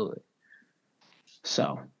 Absolutely.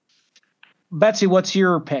 So Betsy, what's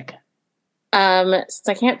your pick? Since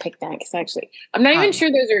I can't pick that because actually I'm not even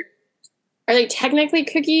sure those are they technically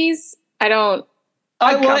cookies? I don't.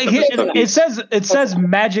 It says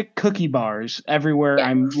magic cookie bars everywhere. Yeah.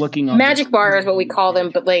 I'm looking on magic bar is what we call them,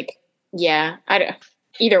 but either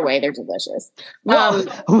way, they're delicious. Well,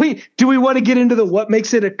 do we want to get into the what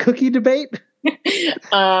makes it a cookie debate?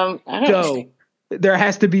 I don't know. There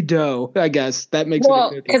has to be dough, I guess. That makes it a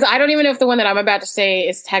cookie. Because I don't even know if the one that I'm about to say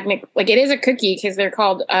is technically it is a cookie because they're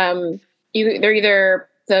called they're either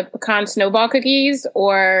the pecan snowball cookies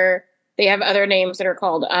or they have other names that are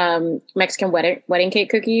called Mexican wedding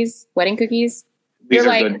cookies. These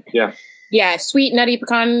are good. Yeah. Yeah, sweet nutty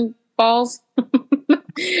pecan balls.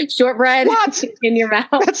 Shortbread in your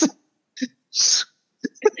mouth.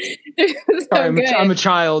 I'm a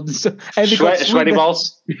child. Sweaty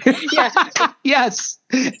balls. Yeah. Yes,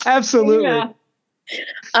 absolutely.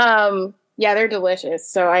 Yeah, they're delicious.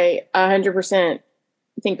 So I 100%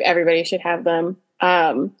 think everybody should have them.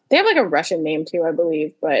 They have a Russian name too, I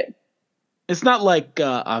believe, but it's not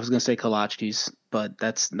I was going to say kolaches, but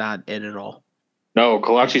that's not it at all. No,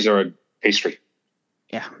 kolaches are a pastry.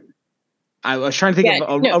 Yeah. I was trying to think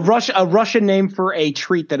of a Russian name for a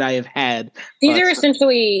treat that I have had. These are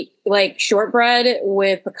essentially shortbread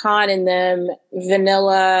with pecan in them,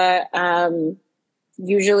 vanilla,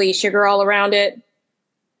 usually sugar all around it.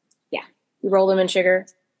 Yeah. You roll them in sugar.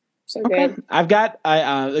 So good. I've got,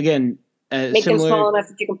 again, make them small enough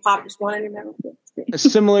that you can pop just one in your mouth.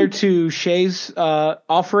 Similar to Shay's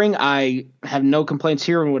offering, I have no complaints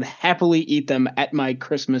here and would happily eat them at my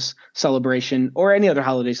Christmas celebration or any other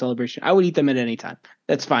holiday celebration. I would eat them at any time.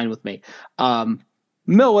 That's fine with me.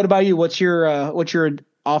 Mill, what about you? What's your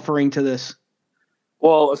offering to this?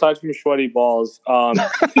 Well, aside from sweaty balls, I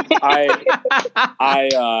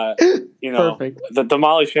Perfect. The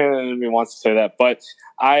Molly Shannon in me wants to say that, but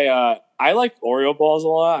I like Oreo balls a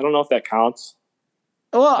lot. I don't know if that counts.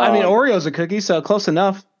 Well, I mean, Oreo's a cookie, so close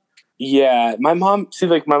enough. Yeah, my mom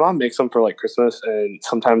makes them for Christmas and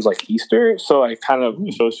sometimes Easter, so I kind of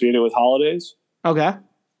associate it with holidays. Okay.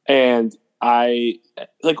 And I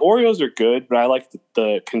like Oreos are good, but I like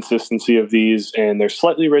the consistency of these, and they're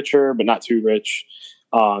slightly richer, but not too rich.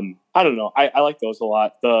 I don't know. I like those a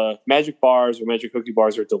lot. The Magic Bars or Magic Cookie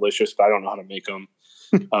Bars are delicious, but I don't know how to make them.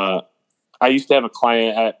 I used to have a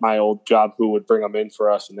client at my old job who would bring them in for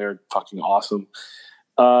us, and they're fucking awesome.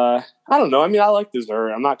 I don't know. I mean, I like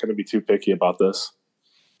dessert. I'm not going to be too picky about this.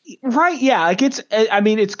 Right? Yeah. Like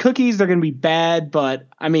it's cookies. They're going to be bad, but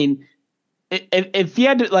I mean, if you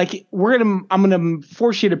had to, like, I'm gonna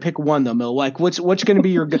force you to pick one though, Mill. Like, what's gonna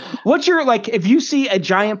be what's your, like, if you see a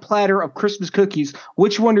giant platter of Christmas cookies,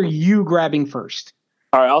 which one are you grabbing first?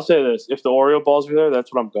 All right, I'll say this: if the Oreo balls are there,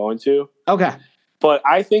 that's what I'm going to. Okay, but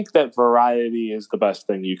I think that variety is the best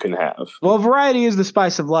thing you can have. Well, variety is the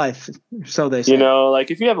spice of life, so they say. You know,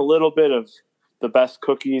 like if you have a little bit of the best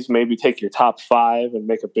cookies, maybe take your top 5 and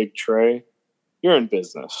make a big tray. You're in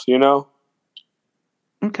business, you know.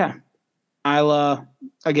 Okay. I'll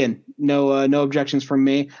again, no objections from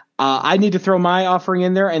me. I need to throw my offering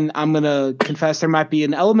in there, and I'm gonna confess there might be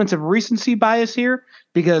an element of recency bias here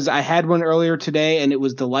because I had one earlier today and it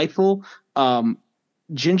was delightful.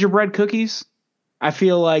 Gingerbread cookies, I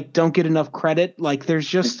feel like don't get enough credit. Like there's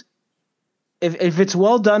just if it's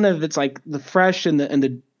well done, if it's like the fresh and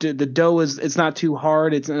the dough it's not too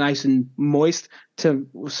hard, it's nice and moist. To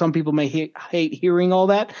some people may hate hearing all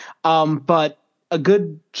that, but a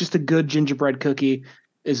good gingerbread cookie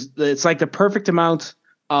it's like the perfect amount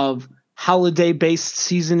of holiday based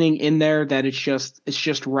seasoning in there that it's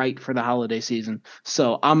just right for the holiday season.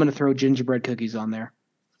 So I'm going to throw gingerbread cookies on there.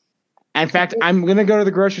 In fact, I'm going to go to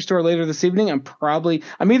the grocery store later this evening. I'm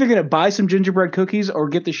either going to buy some gingerbread cookies or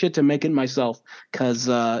get the shit to make it myself. Cause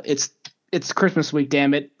it's Christmas week.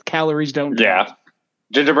 Damn it. Calories don't count. Yeah.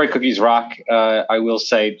 Gingerbread cookies rock. I will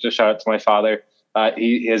say, just shout out to my father.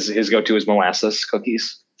 His go-to is molasses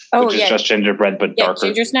cookies, which is just gingerbread but darker.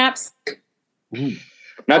 Ginger snaps.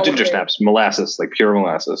 Not ginger snaps, molasses, like pure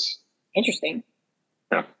molasses. Interesting.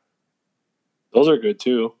 Yeah, those are good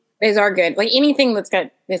too. Those are good. Like anything that's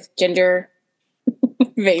got this ginger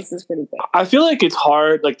base is pretty good. I feel like it's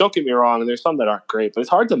hard. Like, don't get me wrong, there's some that aren't great, but it's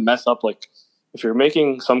hard to mess up. Like, if you're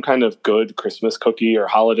making some kind of good Christmas cookie or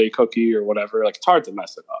holiday cookie or whatever, like it's hard to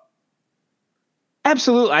mess it up.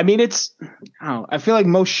 Absolutely. I mean, I feel like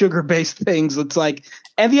most sugar-based things, it's like,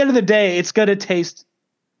 at the end of the day, it's going to taste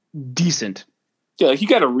decent. Yeah, like you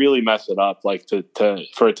got to really mess it up, like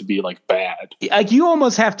for it to be like bad. Like you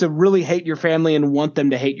almost have to really hate your family and want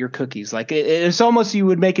them to hate your cookies. Like it's almost you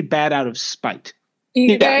would make it bad out of spite.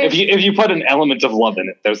 Yeah, if you put an element of love in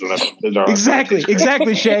it, there's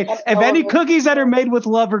exactly, Shay. If any cookies that are made with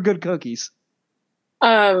love are good cookies.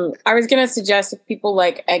 I was gonna suggest if people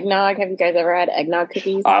like eggnog. Have you guys ever had eggnog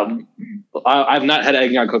cookies? I've not had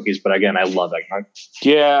eggnog cookies, but again, I love eggnog.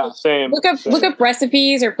 Yeah, same. Look up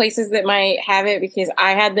recipes or places that might have it because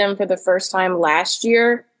I had them for the first time last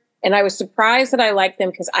year, and I was surprised that I liked them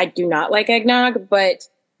because I do not like eggnog, but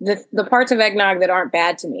the parts of eggnog that aren't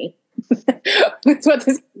bad to me. That's what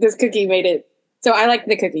this cookie made it. So I like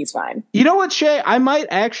the cookies fine. You know what, Shay?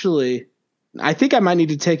 I think I might need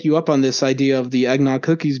to take you up on this idea of the eggnog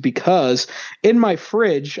cookies because in my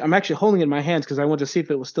fridge, I'm actually holding it in my hands because I wanted to see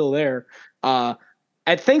if it was still there.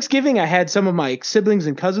 At Thanksgiving, I had some of my siblings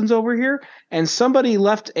and cousins over here, and somebody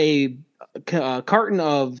left a carton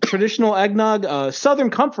of traditional eggnog, Southern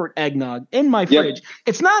Comfort eggnog, in my fridge. Yep.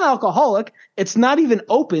 It's not alcoholic. It's not even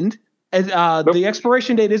opened. Nope. The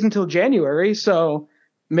expiration date isn't until January, so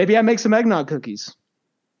maybe I make some eggnog cookies.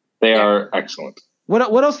 They are excellent.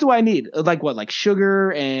 What else do I need? Like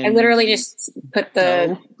sugar and... I literally just put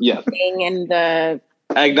the thing in the...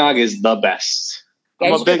 Eggnog is the best.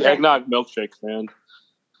 I'm a big eggnog milkshake fan.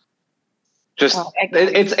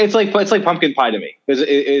 It's like pumpkin pie to me.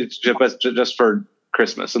 It's just for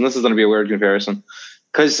Christmas, and this is going to be a weird comparison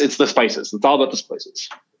because it's the spices. It's all about the spices.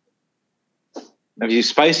 If you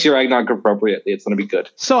spice your eggnog appropriately, it's going to be good.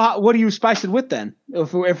 So what do you spice it with then?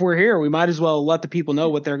 If we're here, we might as well let the people know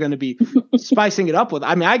what they're going to be spicing it up with.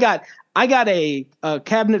 I mean, I got a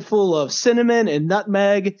cabinet full of cinnamon and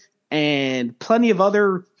nutmeg and plenty of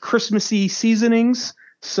other Christmassy seasonings.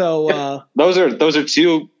 So those are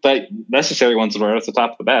two necessary ones that are at the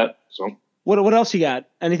top of the bat. So what else you got?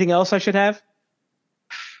 Anything else I should have?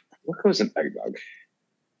 What goes in eggnog?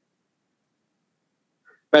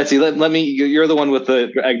 Betsy, let me. You're the one with the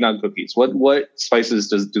eggnog cookies. What spices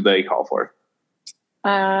do they call for?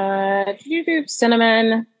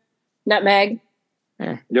 Cinnamon, nutmeg.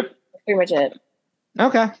 Yeah. Yep. That's pretty much it.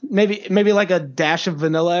 Okay, maybe like a dash of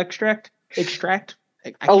vanilla extract.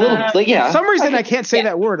 A little, yeah. For some reason, I can't say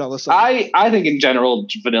that word all of a sudden. I think in general,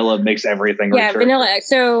 vanilla makes everything richer. Yeah, vanilla.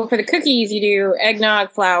 So for the cookies, you do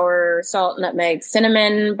eggnog, flour, salt, nutmeg,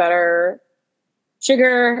 cinnamon, butter,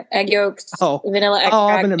 sugar, egg yolks, vanilla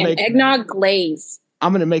extract, and eggnog glaze.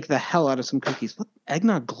 I'm gonna make the hell out of some cookies. What,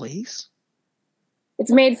 eggnog glaze?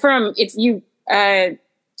 It's made from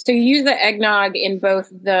so you use the eggnog in both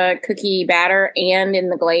the cookie batter and in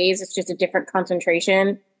the glaze. It's just a different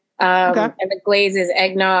concentration. And the glaze is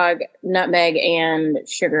eggnog, nutmeg, and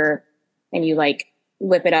sugar, and you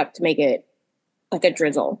whip it up to make it like a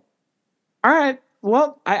drizzle. All right.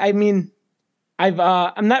 Well, I mean,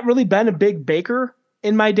 I'm not really been a big baker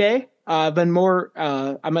in my day. I've been more.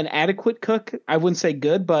 I'm an adequate cook. I wouldn't say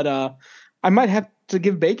good, but I might have to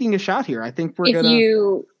give baking a shot here. I think we're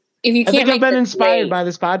gonna. If you can't, I've been inspired by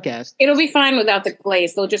this podcast. It'll be fine without the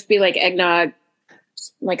glaze. They'll just be like eggnog,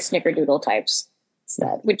 like snickerdoodle types,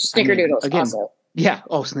 which snickerdoodles again, also. Yeah.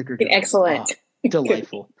 Oh, snickerdoodle. Excellent. Oh,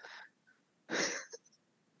 delightful.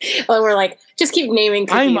 Well, we're just keep naming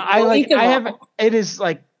cookies. It is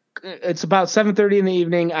it's about 7:30 in the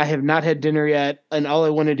evening. I have not had dinner yet, and all I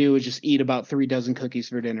want to do is just eat about 3 dozen cookies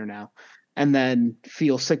for dinner now, and then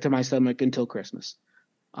feel sick to my stomach until Christmas.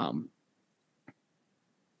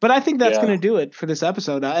 But I think that's going to do it for this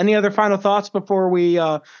episode. Any other final thoughts before we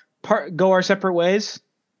go our separate ways?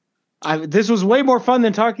 This was way more fun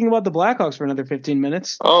than talking about the Blackhawks for another 15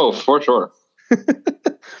 minutes. Oh, for sure.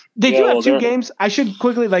 They do have 2 games. I should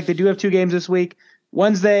quickly, they do have 2 games this week.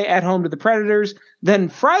 Wednesday at home to the Predators. Then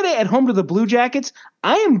Friday at home to the Blue Jackets.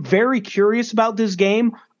 I am very curious about this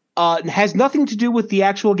game. It has nothing to do with the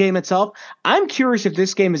actual game itself. I'm curious if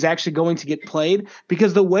this game is actually going to get played,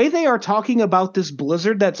 because the way they are talking about this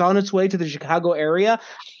blizzard that's on its way to the Chicago area,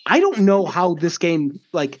 I don't know how this game,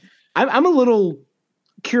 I'm a little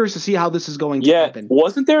curious to see how this is going to happen.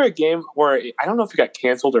 Wasn't there a game where, I don't know if it got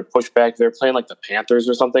canceled or pushed back, they were playing the Panthers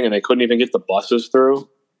or something, and they couldn't even get the buses through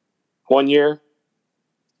one year?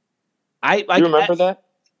 Do you remember that?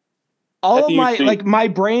 All of my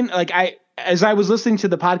brain, as I was listening to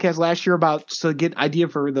the podcast last year to get idea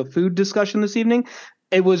for the food discussion this evening,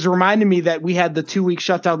 it was reminding me that we had the 2-week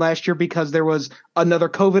shutdown last year because there was another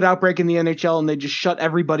COVID outbreak in the NHL and they just shut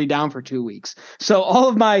everybody down for 2 weeks. So all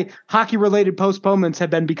of my hockey related postponements have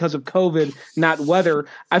been because of COVID, not weather.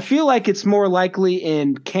 I feel like it's more likely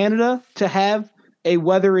in Canada to have a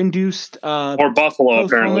weather-induced or Buffalo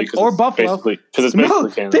apparently, or Buffalo because it's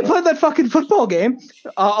basically Canada. They played that fucking football game.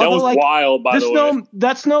 That was wild. By the way,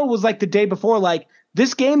 that snow was the day before.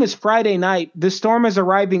 This game is Friday night. The storm is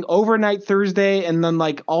arriving overnight Thursday, and then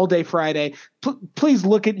all day Friday. Please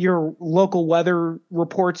look at your local weather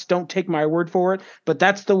reports. Don't take my word for it, but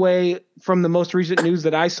that's the way from the most recent news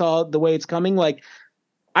that I saw. The way it's coming.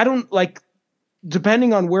 I don't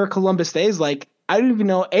depending on where Columbus stays. I don't even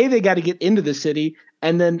know. They got to get into the city,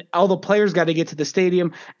 and then all the players got to get to the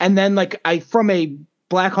stadium. And then, from a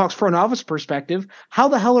Blackhawks front office perspective, how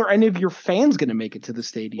the hell are any of your fans going to make it to the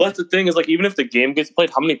stadium? Well, that's the thing is, even if the game gets played,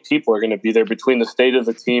 how many people are going to be there between the state of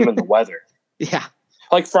the team and the weather? Yeah.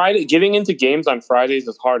 Friday, getting into games on Fridays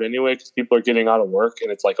is hard anyway because people are getting out of work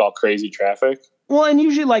and it's all crazy traffic. Well, and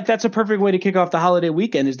usually, that's a perfect way to kick off the holiday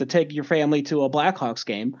weekend is to take your family to a Blackhawks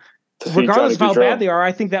game. Regardless of how bad they are,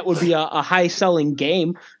 I think that would be a high-selling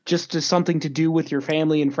game, just as something to do with your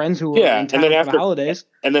family and friends who are in town for the holidays.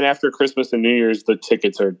 And then after Christmas and New Year's, the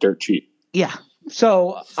tickets are dirt cheap. Yeah.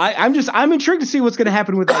 So I'm intrigued to see what's going to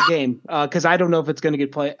happen with that game because I don't know if it's going to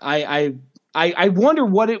get played. I wonder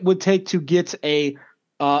what it would take to get a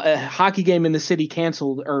hockey game in the city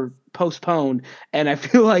canceled or postponed, and I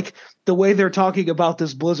feel like the way they're talking about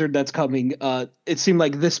this blizzard that's coming, it seemed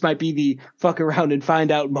like this might be the fuck around and find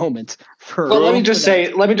out moment. Let me just say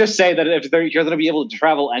that if you're going to be able to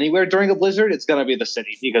travel anywhere during a blizzard, it's going to be the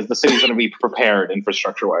city because the city's going to be prepared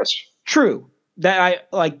infrastructure wise. True. That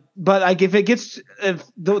but if it gets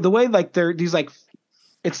the way they're these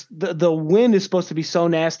it's the wind is supposed to be so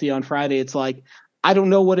nasty on Friday. It's I don't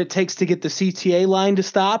know what it takes to get the CTA line to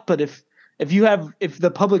stop, but if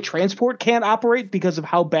the public transport can't operate because of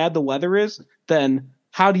how bad the weather is, then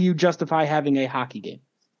how do you justify having a hockey game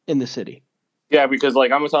in the city? Yeah, because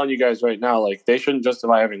I'm telling you guys right now, they shouldn't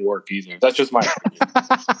justify having work either. That's just my opinion.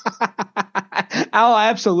 Oh,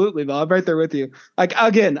 absolutely, though. I'm right there with you.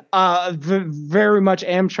 Again, very much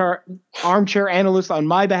armchair analyst on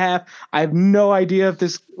my behalf. I have no idea if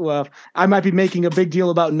this. Well, I might be making a big deal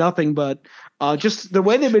about nothing, but just the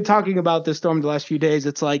way they've been talking about this storm the last few days,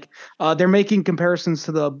 it's they're making comparisons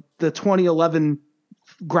to the 2011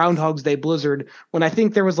 Groundhog's Day blizzard when I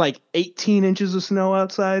think there was 18 inches of snow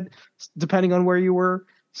outside, depending on where you were.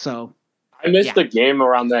 So I missed the game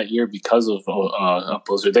around that year because of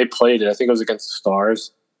Blizzard. They played it. I think it was against the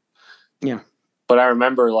Stars. Yeah. But I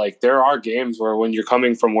remember, like, there are games where when you're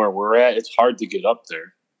coming from where we're at, it's hard to get up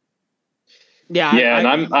there. Yeah.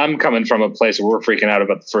 And I'm coming from a place where we're freaking out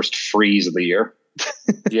about the first freeze of the year.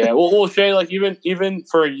 Yeah. Well, Shay, like, even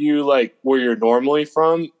for you, like, where you're normally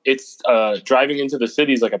from, it's driving into the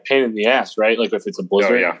city is like a pain in the ass, right? Like, if it's a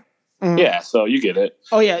blizzard. Oh, yeah. Mm-hmm. Yeah, so you get it.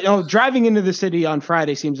 Oh yeah, no, driving into the city on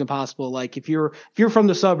Friday seems impossible. Like if you're from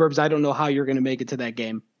the suburbs, I don't know how you're going to make it to that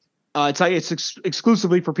game. It's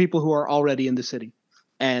exclusively for people who are already in the city,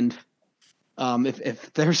 and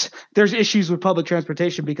if there's issues with public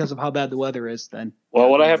transportation because of how bad the weather is, then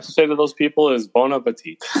what I have to say to those people is bon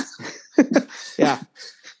appetit. Yeah,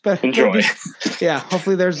 but enjoy.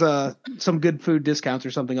 Hopefully there's some good food discounts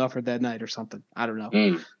or something offered that night or something. I don't know.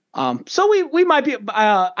 Mm. So we might be.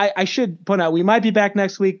 I should point out we might be back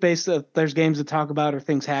next week based if there's games to talk about or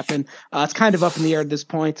things happen. It's kind of up in the air at this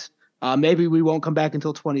point. Maybe we won't come back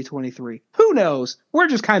until 2023. Who knows? We're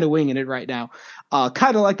just kind of winging it right now.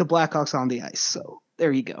 Kind of like the Blackhawks on the ice. So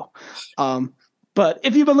there you go. But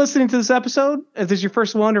if you've been listening to this episode, if this is your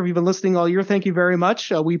first one or if you've been listening all year, thank you very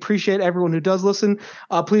much. We appreciate everyone who does listen.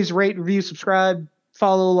 Please rate, review, subscribe,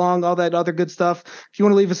 follow along, all that other good stuff. If you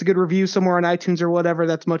want to leave us a good review somewhere on iTunes or whatever,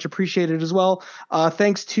 that's much appreciated as well.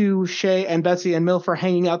 Thanks to Shay and Betsy and Mill for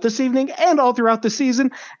hanging out this evening and all throughout the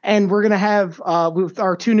season. And we're going to have, with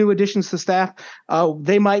our 2 new additions to staff,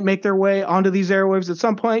 they might make their way onto these airwaves at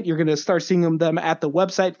some point. You're going to start seeing them at the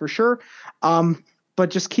website for sure. But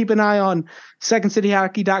just keep an eye on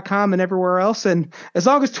secondcityhockey.com and everywhere else. And as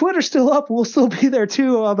long as Twitter's still up, we'll still be there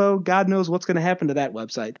too, although God knows what's going to happen to that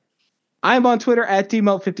website. I'm on Twitter at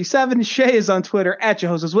DMelt57. Shay is on Twitter at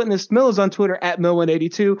Jehovah's Witness. Mill is on Twitter at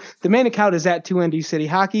Mill182. The main account is at 2ND City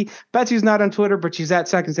Hockey. Betsy's not on Twitter, but she's at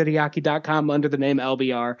secondcityhockey.com under the name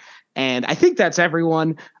LBR. And I think that's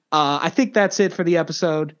everyone. I think that's it for the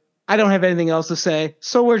episode. I don't have anything else to say,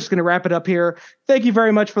 so we're just going to wrap it up here. Thank you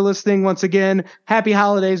very much for listening once again. Happy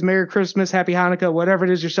holidays, Merry Christmas, Happy Hanukkah, whatever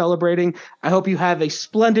it is you're celebrating. I hope you have a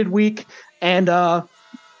splendid week, and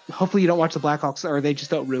hopefully you don't watch the Blackhawks or they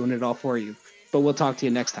just don't ruin it all for you. But we'll talk to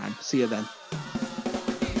you next time. See you then.